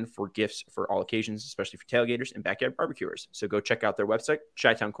 and for gifts for all occasions, especially for tailgaters and backyard barbecuers. So go check out their website,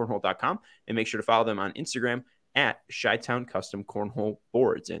 ChiTownCornhole.com, and make sure to follow them on Instagram at Chi-Town Custom Cornhole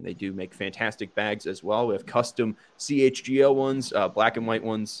Boards. And they do make fantastic bags as well. We have custom CHGO ones, black and white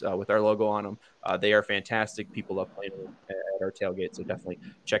ones with our logo on them. They are fantastic. People love playing at our tailgate. So definitely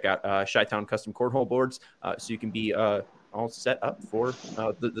check out Chi-Town Custom Cornhole Boards so you can be all set up for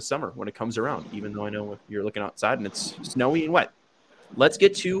the summer when it comes around, even though I know you're looking outside and it's snowy and wet. Let's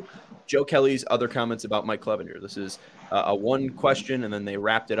get to Joe Kelly's other comments about Mike Clevenger. This is a one question, and then they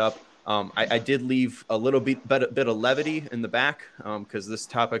wrapped it up. I did leave a little bit of levity in the back because this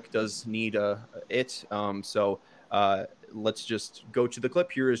topic does need it. So let's just go to the clip.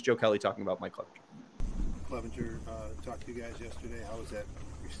 Here is Joe Kelly talking about Mike Clevenger. Clevenger talked to you guys yesterday. How was that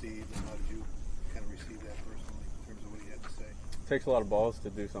received, and how did you kind of receive that personally in terms of what he had to say? It takes a lot of balls to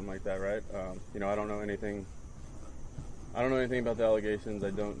do something like that, right? I don't know anything. I don't know anything about the allegations.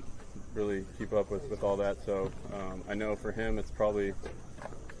 I don't really keep up with all that. So I know for him, it's probably,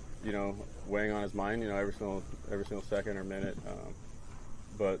 weighing on his mind, every single second or minute.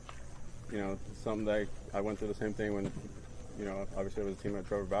 But something that I went through the same thing when, obviously I was a teammate of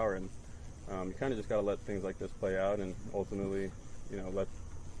Trevor Bauer, and you kind of just got to let things like this play out, and ultimately, let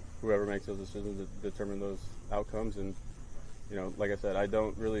whoever makes those decisions determine those outcomes. And like I said, I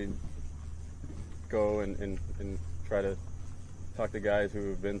don't really go and try to talk to guys who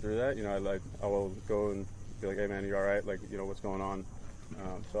have been through that. I will go and be like, hey man, you all right? Like, what's going on?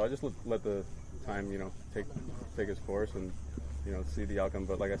 So I just let the time, take its course and, see the outcome.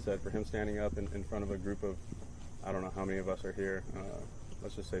 But like I said, for him standing up in front of a group of, I don't know how many of us are here,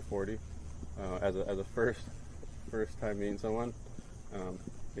 let's just say 40, as a first time meeting someone,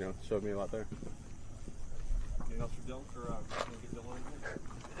 showed me a lot there. Anything else for Dylan? Or can we get Dylan in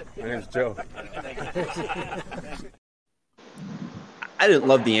here? My name's Joe. I didn't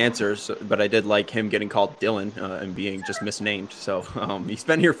love the answers, but I did like him getting called Dylan and being just misnamed. So he's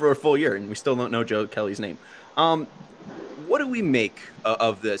been here for a full year, and we still don't know Joe Kelly's name. What do we make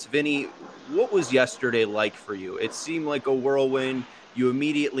of this? Vinny, what was yesterday like for you? It seemed like a whirlwind. You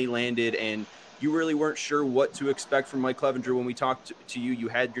immediately landed, and you really weren't sure what to expect from Mike Clevenger. When we talked to you, you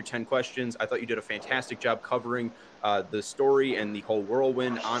had your 10 questions. I thought you did a fantastic job covering the story and the whole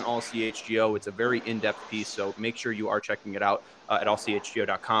whirlwind on All CHGO. It's a very in-depth piece, so make sure you are checking it out at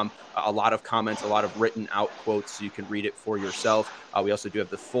allchgo.com. A lot of comments, a lot of written out quotes, so you can read it for yourself. We also do have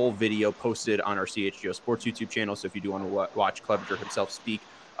the full video posted on our CHGO Sports YouTube channel, so if you do want to watch Clevenger himself speak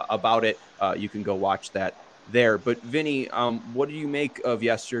about it, you can go watch that there. But Vinny, what do you make of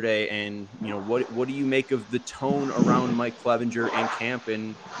yesterday, and what do you make of the tone around Mike Clevenger and camp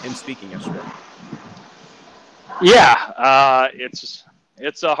and him speaking yesterday? Yeah,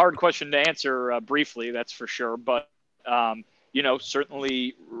 it's a hard question to answer briefly, that's for sure. But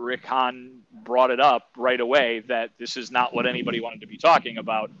certainly Rick Hahn brought it up right away that this is not what anybody wanted to be talking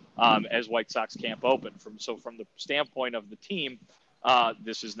about as White Sox camp opened. From the standpoint of the team,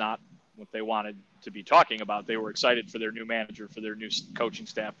 this is not what they wanted to be talking about. They were excited for their new manager, for their new coaching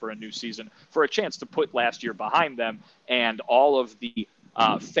staff, for a new season, for a chance to put last year behind them, and all of the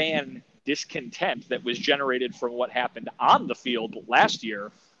fan discontent that was generated from what happened on the field last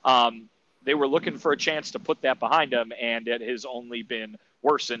year. They were looking for a chance to put that behind them, and it has only been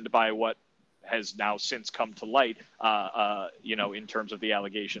worsened by what has now since come to light, in terms of the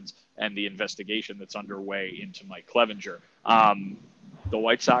allegations and the investigation that's underway into Mike Clevenger. The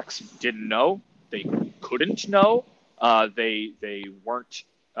White Sox didn't know. They couldn't know. They weren't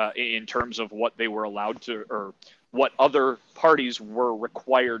in terms of what they were allowed to, or what other parties were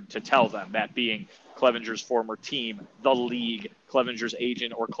required to tell them, that being Clevenger's former team, the league, Clevenger's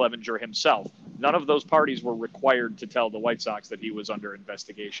agent, or Clevenger himself. None of those parties were required to tell the White Sox that he was under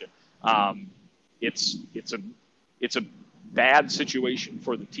investigation. It's a bad situation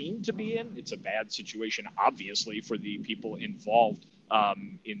for the team to be in. It's a bad situation, obviously, for the people involved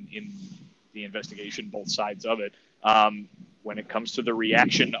in the investigation, both sides of it. when it comes to the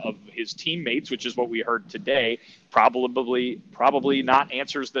reaction of his teammates, which is what we heard today, probably not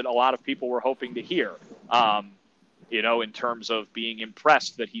answers that a lot of people were hoping to hear. In terms of being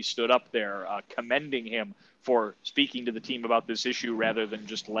impressed that he stood up there, commending him for speaking to the team about this issue rather than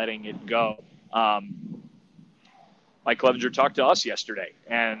just letting it go. Mike Clevenger talked to us yesterday,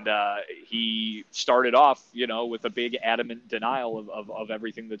 and he started off, with a big adamant denial of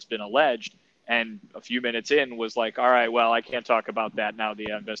everything that's been alleged. And a few minutes in was like, all right, well, I can't talk about that now.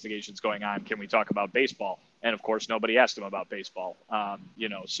 The investigation's going on. Can we talk about baseball? And of course, nobody asked him about baseball.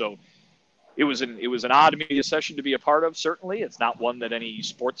 So it was an odd media session to be a part of. Certainly, it's not one that any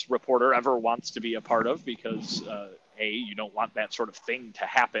sports reporter ever wants to be a part of because you don't want that sort of thing to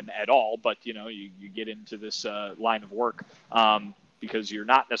happen at all. But you get into this line of work because you're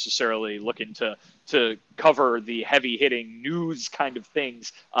not necessarily looking to cover the heavy hitting news kind of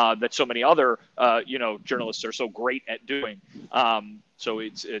things that so many other journalists are so great at doing. So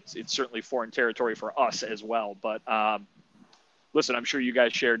it's certainly foreign territory for us as well. But listen, I'm sure you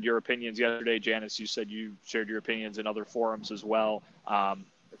guys shared your opinions yesterday. Janice, you said you shared your opinions in other forums as well.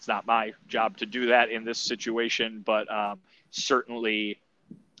 It's not my job to do that in this situation, but certainly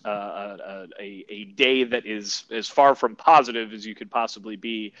a day that is as far from positive as you could possibly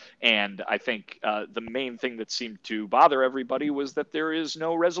be. And I think the main thing that seemed to bother everybody was that there is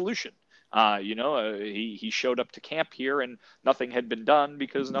no resolution. He showed up to camp here and nothing had been done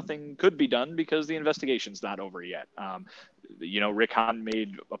because nothing could be done because the investigation's not over yet. Rick Hahn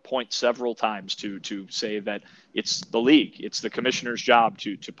made a point several times to say that it's the league, it's the commissioner's job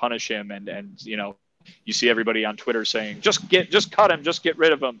to punish him. And you see everybody on Twitter saying, just cut him, just get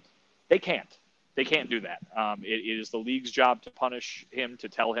rid of him. They can't do that. It is the league's job to punish him, to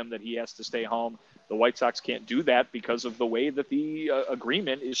tell him that he has to stay home. The White Sox can't do that because of the way that the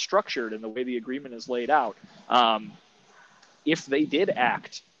agreement is structured and the way the agreement is laid out. If they did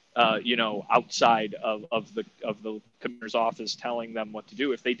act, outside of the commissioner's office telling them what to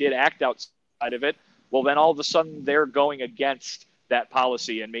do, if they did act outside of it, well, then all of a sudden they're going against that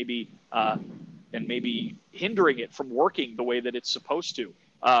policy and maybe hindering it from working the way that it's supposed to.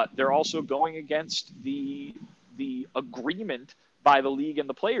 They're also going against the agreement by the league and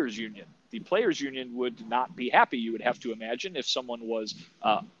the players union. The players union would not be happy, you would have to imagine, if someone was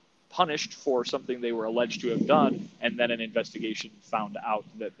punished for something they were alleged to have done, and then an investigation found out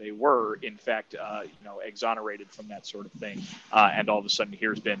that they were, in fact, exonerated from that sort of thing. And all of a sudden,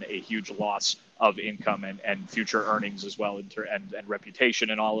 here's been a huge loss of income and future earnings as well, and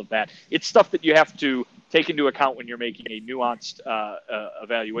reputation and all of that. It's stuff that you have to take into account when you're making a nuanced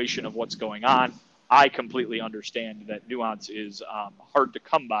evaluation of what's going on. I completely understand that nuance is hard to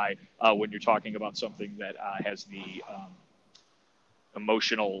come by when you're talking about something that has the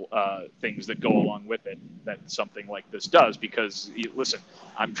emotional things that go along with it that something like this does. Because listen,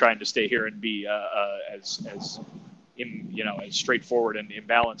 I'm trying to stay here and be as straightforward and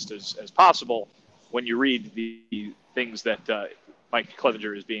imbalanced as possible. When you read the things that Mike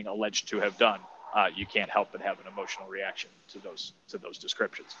Clevenger is being alleged to have done, you can't help but have an emotional reaction to those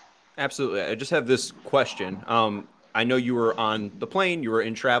descriptions. Absolutely. I just have this question. I know you were on the plane, you were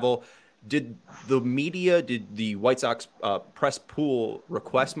in travel. Did the White Sox press pool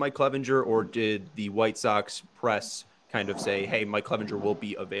request Mike Clevenger, or did the White Sox press kind of say, hey, Mike Clevenger will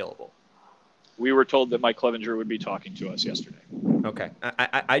be available? We were told that Mike Clevenger would be talking to us yesterday. Okay.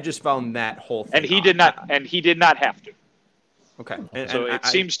 I just found that whole thing. And he did not have to. Okay. It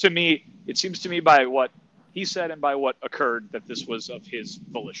seems to me by what he said and by what occurred that this was of his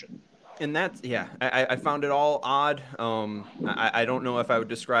volition. And that's, I found it all odd. I don't know if I would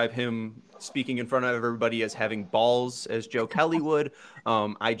describe him speaking in front of everybody as having balls as Joe Kelly would.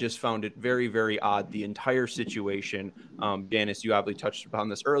 I just found it very, very odd, the entire situation. Janice, you obviously touched upon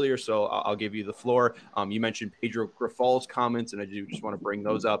this earlier, so I'll give you the floor. You mentioned Pedro Grifal's comments, and I do just want to bring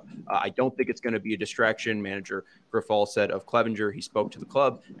those up. I don't think it's going to be a distraction. Manager Grifal said of Clevenger, he spoke to the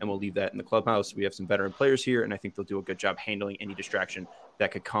club, and we'll leave that in the clubhouse. We have some veteran players here, and I think they'll do a good job handling any distraction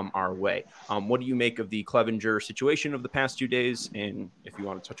that could come our way. What do you make of the Clevenger situation of the past 2 days? And if you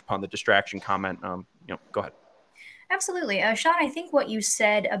want to touch upon the distraction comment, go ahead. Absolutely. Sean, I think what you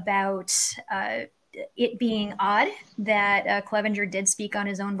said about it being odd that Clevenger did speak on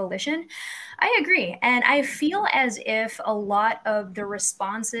his own volition, I agree. And I feel as if a lot of the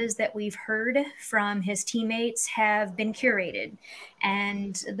responses that we've heard from his teammates have been curated.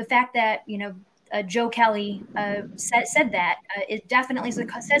 And the fact that, Joe Kelly said that, it definitely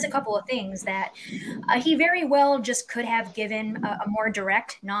says a couple of things that he very well just could have given a more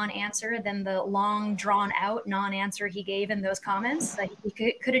direct non-answer than the long, drawn-out non-answer he gave in those comments.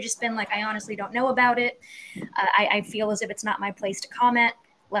 He could have just been like, I honestly don't know about it. I feel as if it's not my place to comment.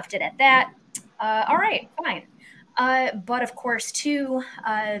 Left it at that. All right, fine. But of course, too,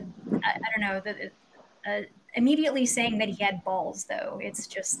 I don't know, immediately saying that he had balls, though, it's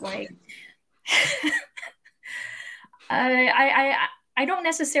just like, I don't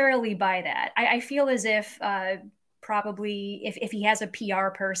necessarily buy that. I feel as if probably if he has a PR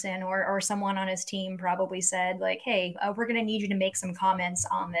person or someone on his team probably said like, hey, we're going to need you to make some comments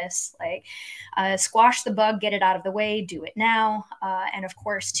on this, like squash the bug, get it out of the way, do it now. And of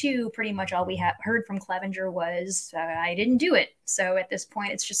course, too, pretty much all we have heard from Clevenger was I didn't do it. So at this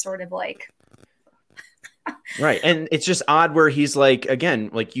point, it's just sort of like, right. And it's just odd where he's like,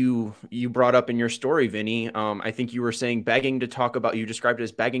 again, like you brought up in your story, Vinny, I think you were saying you described it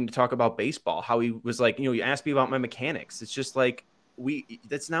as begging to talk about baseball, how he was like, you asked me about my mechanics. It's just like,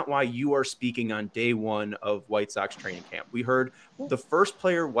 that's not why you are speaking on day one of White Sox training camp. We heard the first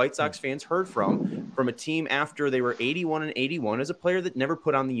player White Sox fans heard from a team after they were 81-81 as a player that never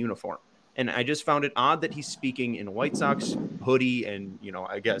put on the uniform. And I just found it odd that he's speaking in a White Sox hoodie. And,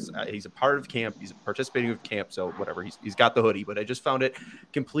 I guess he's a part of camp. He's participating with camp. So whatever, he's got the hoodie. But I just found it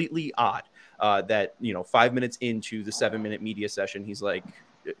completely odd that, 5 minutes into the 7-minute media session, he's like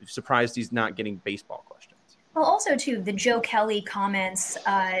surprised he's not getting baseball questions. Well, also, too, the Joe Kelly comments,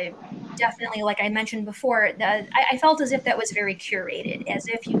 definitely, like I mentioned before, I felt as if that was very curated, as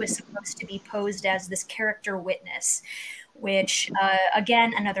if he was supposed to be posed as this character witness, which,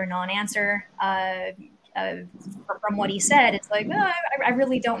 again, another non-answer. From what he said, it's like, I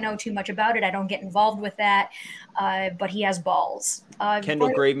really don't know too much about it. I don't get involved with that, but he has balls. Kendall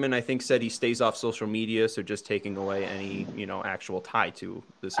Graveman, I think, said he stays off social media, so just taking away any, actual tie to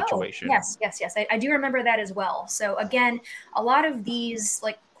the situation. Oh, yes. I do remember that as well. So again, a lot of these,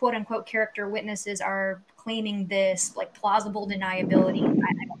 like, quote unquote character witnesses are claiming this like plausible deniability.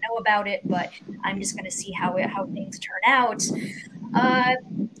 I don't know about it, but I'm just going to see how things turn out.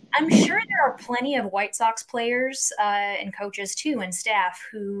 I'm sure there are plenty of White Sox players and coaches too and staff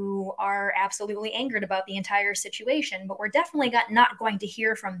who are absolutely angered about the entire situation, but we're definitely not going to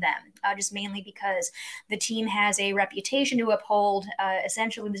hear from them, just mainly because the team has a reputation to uphold.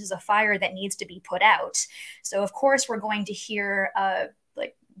 Essentially, this is a fire that needs to be put out. So, of course, we're going to hear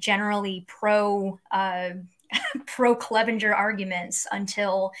generally pro Clevenger arguments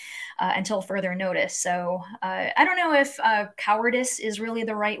until further notice. So I don't know if cowardice is really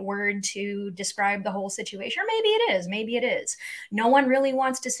the right word to describe the whole situation. Or maybe it is. No one really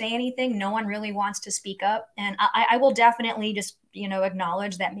wants to say anything. No one really wants to speak up. And I will definitely just,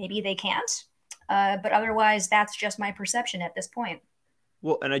 acknowledge that maybe they can't. But otherwise, that's just my perception at this point.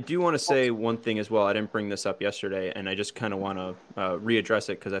 Well, and I do want to say one thing as well. I didn't bring this up yesterday, and I just kind of want to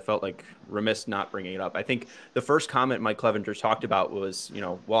readdress it because I felt like remiss not bringing it up. I think the first comment Mike Clevenger talked about was,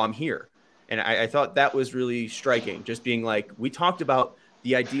 well, I'm here. And I thought that was really striking, just being like, we talked about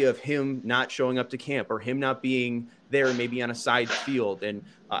the idea of him not showing up to camp or him not being there, maybe on a side field. And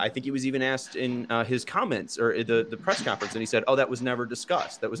I think he was even asked in his comments or the press conference, and he said, oh, that was never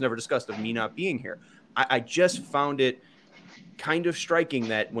discussed. That was never discussed of me not being here. I just found it kind of striking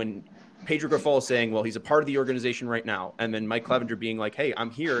that when Pedro Grifol is saying, well, he's a part of the organization right now, and then Mike Clevenger being like, hey,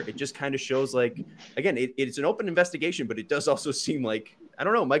 I'm here, it just kind of shows like, again, it's an open investigation, but it does also seem like, I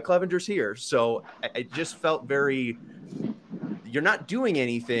don't know, Mike Clevenger's here. So I just felt very, you're not doing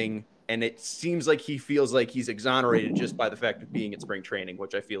anything, and it seems like he feels like he's exonerated just by the fact of being at spring training,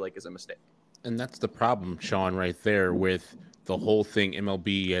 which I feel like is a mistake. And that's the problem, Sean, right there with the whole thing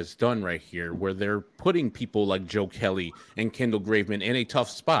MLB has done right here, where they're putting people like Joe Kelly and Kendall Graveman in a tough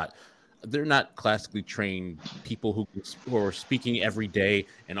spot. They're not classically trained people who are speaking every day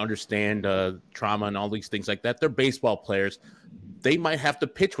and understand trauma and all these things like that. They're baseball players. They might have to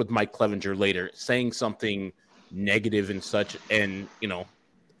pitch with Mike Clevenger later, saying something negative and such. And,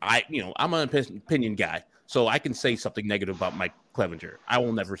 I'm an opinion guy, so I can say something negative about Mike Clevenger. I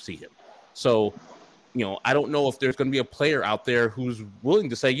will never see him. So, I don't know if there's going to be a player out there who's willing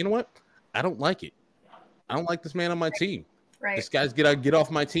to say, you know what, I don't like it. I don't like this man on my team. Right. This guy's get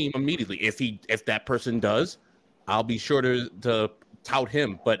off my team immediately. If that person does, I'll be sure to tout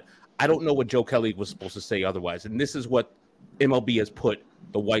him. But I don't know what Joe Kelly was supposed to say otherwise. And this is what MLB has put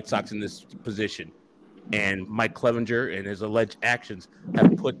the White Sox in this position. And Mike Clevenger and his alleged actions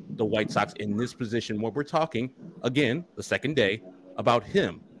have put the White Sox in this position where we're talking, again, the second day, about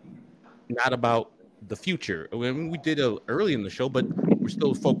him, not about the future. I mean, we did early in the show, but we're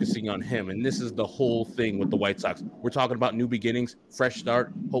still focusing on him. And this is the whole thing with the White Sox. We're talking about new beginnings, fresh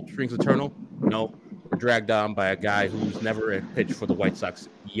start, hope springs eternal. No, we're dragged down by a guy who's never pitched for the White Sox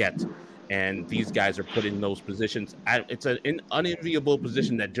yet. And these guys are put in those positions. It's an unenviable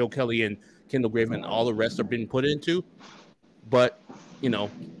position that Joe Kelly and Kendall Graveman and all the rest are being put into. But,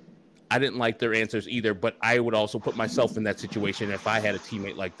 I didn't like their answers either, but I would also put myself in that situation if I had a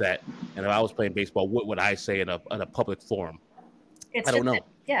teammate like that and if I was playing baseball. What would I say in a public forum? I don't know.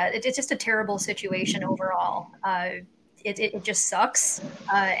 It's just a terrible situation overall. It just sucks.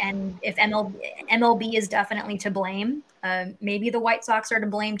 And if MLB is definitely to blame, maybe the White Sox are to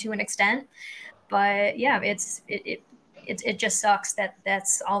blame to an extent. But yeah, it just sucks.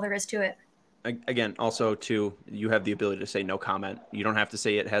 That's all there is to it. Again, also, too, you have the ability to say no comment. You don't have to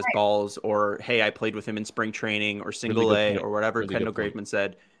say it has balls or, hey, I played with him in spring training or single A or whatever Kendall Graveman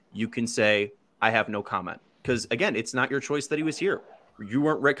said. You can say, I have no comment. Because, again, it's not your choice that he was here. You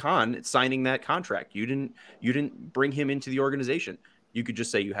weren't Rick Hahn signing that contract. You didn't bring him into the organization. You could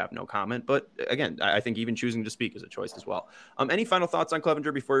just say you have no comment. But, again, I think even choosing to speak is a choice as well. Any final thoughts on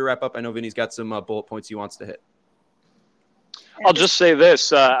Clevenger before we wrap up? I know Vinny's got some bullet points he wants to hit. I'll just say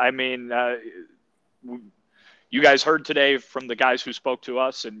this. You guys heard today from the guys who spoke to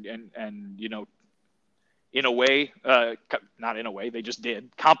us and in a way, not in a way, they just did,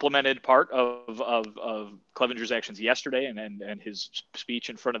 complimented part of Clevenger's actions yesterday and his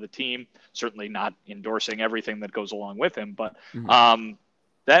speech in front of the team, certainly not endorsing everything that goes along with him. But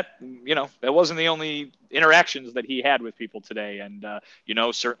that wasn't the only interactions that he had with people today. And,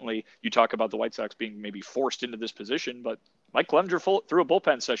 certainly you talk about the White Sox being maybe forced into this position, but Mike Clevenger threw a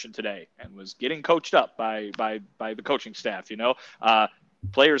bullpen session today and was getting coached up by the coaching staff.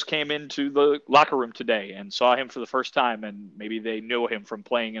 Players came into the locker room today and saw him for the first time, and maybe they knew him from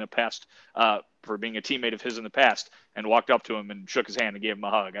playing in a past, for being a teammate of his in the past, and walked up to him and shook his hand and gave him a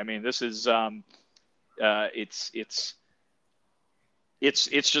hug. I mean, this is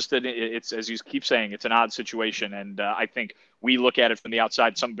it's just that it's, as you keep saying, it's an odd situation. And I think we look at it from the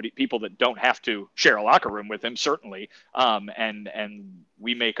outside, people that don't have to share a locker room with him, certainly. And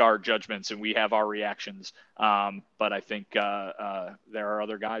we make our judgments and we have our reactions. But I think there are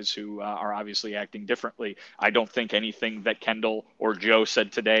other guys who are obviously acting differently. I don't think anything that Kendall or Joe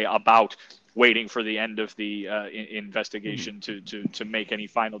said today about waiting for the end of the investigation to make any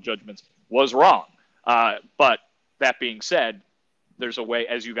final judgments was wrong. But that being said, there's a way,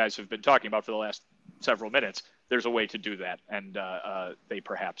 as you guys have been talking about for the last several minutes, there's a way to do that. And they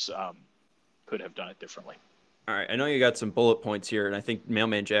perhaps could have done it differently. All right. I know you got some bullet points here, and I think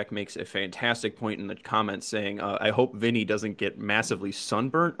Mailman Jack makes a fantastic point in the comments saying, I hope Vinny doesn't get massively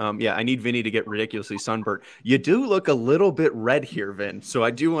sunburnt. Yeah, I need Vinny to get ridiculously sunburnt. You do look a little bit red here, Vin, so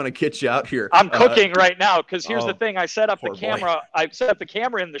I do want to get you out here. I'm cooking right now because here's the thing. I set up the camera. Boy. I set up the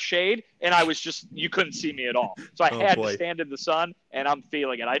camera in the shade, and I was you couldn't see me at all. So I had to stand in the sun, and I'm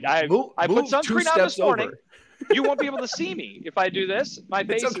feeling it. I put sunscreen on this morning. Over. You won't be able to see me if I do this. My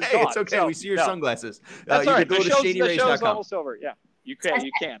face is gone. It's okay. So, we see your sunglasses. That's all right. Go to shadyrays.com. Almost over. Yeah, you can.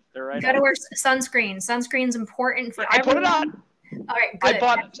 They're right. You got to wear sunscreen. Sunscreen's important for everyone. I put it on. All right, good. I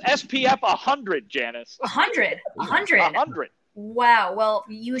bought SPF 100, Janice. 100. 100. Wow. Well,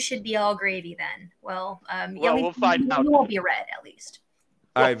 you should be all gravy then. Well, we'll find out. You won't be red, at least.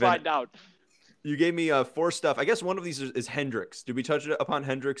 We'll find out. You gave me 4 stuff. I guess one of these is Hendricks. Did we touch upon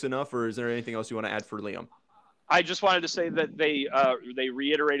Hendricks enough, or is there anything else you want to add for Liam? I just wanted to say that they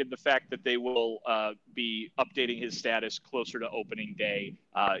reiterated the fact that they will be updating his status closer to opening day.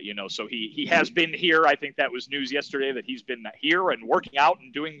 So he has been here. I think that was news yesterday that he's been here and working out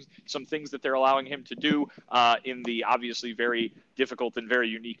and doing some things that they're allowing him to do in the obviously very difficult and very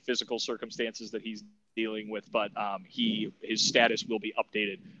unique physical circumstances that he's dealing with. But his status will be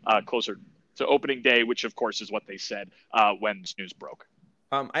updated closer to opening day, which of course is what they said when this news broke.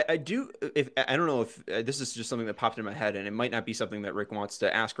 I don't know if this is just something that popped in my head, and it might not be something that Rick wants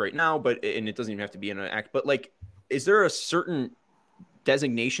to ask right now, and it doesn't even have to be in an act, but is there a certain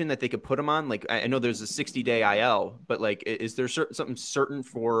designation that they could put him on? Like, I know there's a 60-day IL, but is there something certain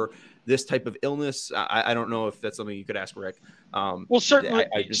for this type of illness? I don't know if that's something you could ask Rick. Well,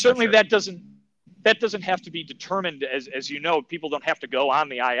 certainly that doesn't have to be determined. As you know, people don't have to go on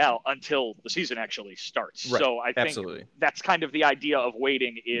the IL until the season actually starts. Right. So I think that's kind of the idea of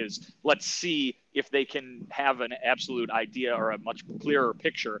waiting is let's see if they can have an absolute idea or a much clearer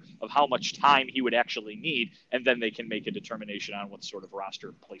picture of how much time he would actually need. And then they can make a determination on what sort of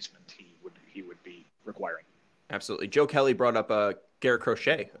roster placement he would be requiring. Absolutely. Joe Kelly brought up Garrett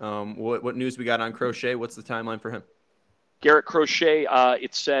Crochet. What news we got on Crochet? What's the timeline for him? Garrett Crochet,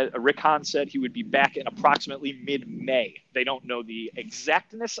 Rick Hahn said he would be back in approximately mid-May. They don't know the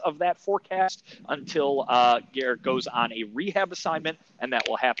exactness of that forecast until Garrett goes on a rehab assignment, and that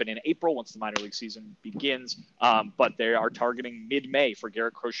will happen in April once the minor league season begins. But they are targeting mid-May for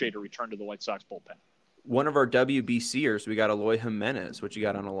Garrett Crochet to return to the White Sox bullpen. One of our WBCers, we got Eloy Jimenez. What you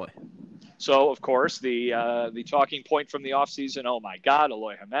got on Eloy? So, of course, the talking point from the offseason, oh, my God,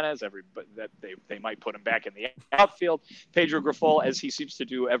 Eloy Jimenez, that they might put him back in the outfield. Pedro Grifol, as he seems to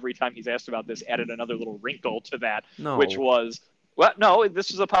do every time he's asked about this, added another little wrinkle to that, which was, well, no,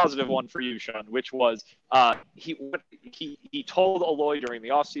 this is a positive one for you, Sean, which was he told Eloy during the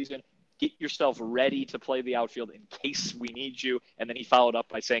offseason, get yourself ready to play the outfield in case we need you. And then he followed up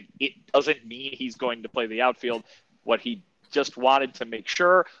by saying it doesn't mean he's going to play the outfield. What he just wanted to make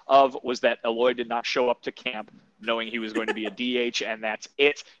sure of was that Eloy did not show up to camp knowing he was going to be a DH, and that's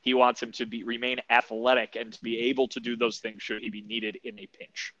it. He wants him to remain athletic and to be able to do those things should he be needed in a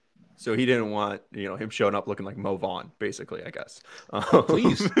pinch. So he didn't want, him showing up looking like Mo Vaughn, basically, I guess.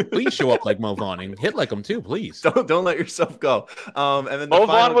 Please show up like Mo Vaughn and hit like him too, please. Don't let yourself go. And then Mo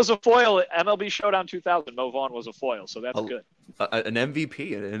Vaughn was a foil at MLB Showdown 2000. Mo Vaughn was a foil, so that's good. An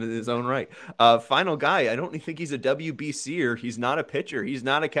MVP in his own right. Final guy, I don't think he's a WBCer. He's not a pitcher. He's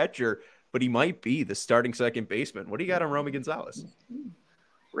not a catcher, but he might be the starting second baseman. What do you got on Romy Gonzalez?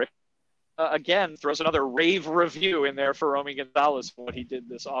 Rick, again, throws another rave review in there for Romy Gonzalez for what he did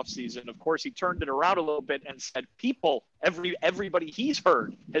this offseason. Of course, he turned it around a little bit and said everybody he's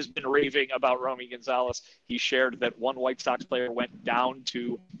heard has been raving about Romy Gonzalez. He shared that one White Sox player went down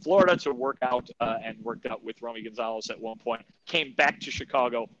to Florida to work out and worked out with Romy Gonzalez at one point, came back to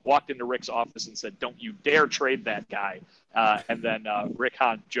Chicago, walked into Rick's office and said, don't you dare trade that guy. And then Rick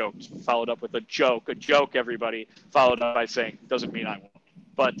Hahn followed up with a joke, everybody, followed up by saying, doesn't mean I won't.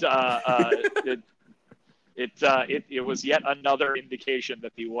 But it was yet another indication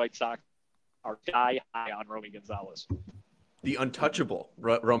that the White Sox are high on Romy Gonzalez. The untouchable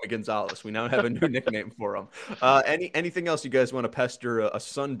Romy Gonzalez. We now have a new nickname for him. Anything else you guys want to pester a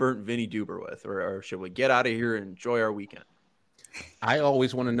sunburnt Vinny Duber with, or should we get out of here and enjoy our weekend? I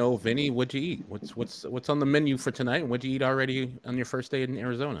always want to know, Vinny, what'd you eat? What's on the menu for tonight? And what'd you eat already on your first day in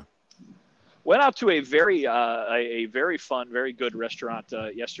Arizona? Went out to a very fun, very good restaurant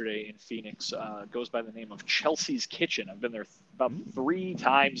yesterday in Phoenix. Goes by the name of Chelsea's Kitchen. I've been there about 3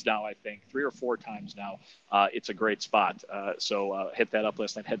 times now, I think, 3 or 4 times now. It's a great spot. So hit that up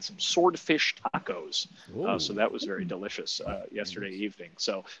last night. Had some swordfish tacos. So that was very delicious yesterday evening.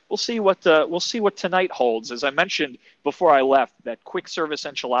 So we'll see what tonight holds. As I mentioned before I left, that quick service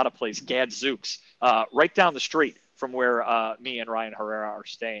enchilada place, Gadzooks, right down the street from where me and Ryan Herrera are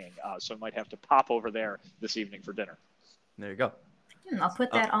staying. So I might have to pop over there this evening for dinner. There you go. I'll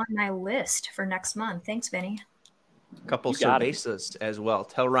put that on my list for next month. Thanks, Vinny. A couple cervezas as well.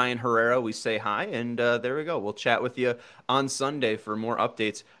 Tell Ryan Herrera we say hi, and there we go. We'll chat with you on Sunday for more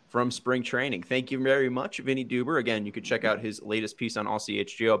updates from spring training. Thank you very much, Vinny Duber. Again, you can check out his latest piece on All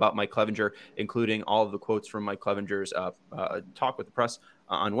CHGO about Mike Clevenger, including all of the quotes from Mike Clevenger's talk with the press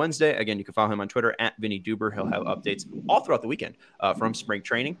on Wednesday. Again, you can follow him on Twitter at Vinny Duber. He'll have updates all throughout the weekend from spring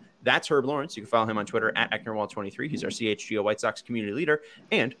training. That's Herb Lawrence. You can follow him on Twitter at Ecknerwall23. He's our CHGO White Sox community leader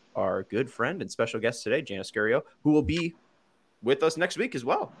and our good friend and special guest today, Janice Scario, who will be with us next week as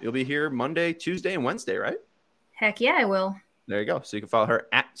well. You'll be here Monday, Tuesday, and Wednesday, right? Heck yeah, I will. There you go. So you can follow her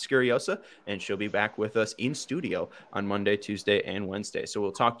at Scariosa, and she'll be back with us in studio on Monday, Tuesday, and Wednesday. So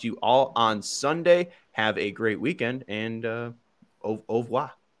we'll talk to you all on Sunday. Have a great weekend, and au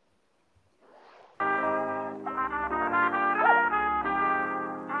revoir.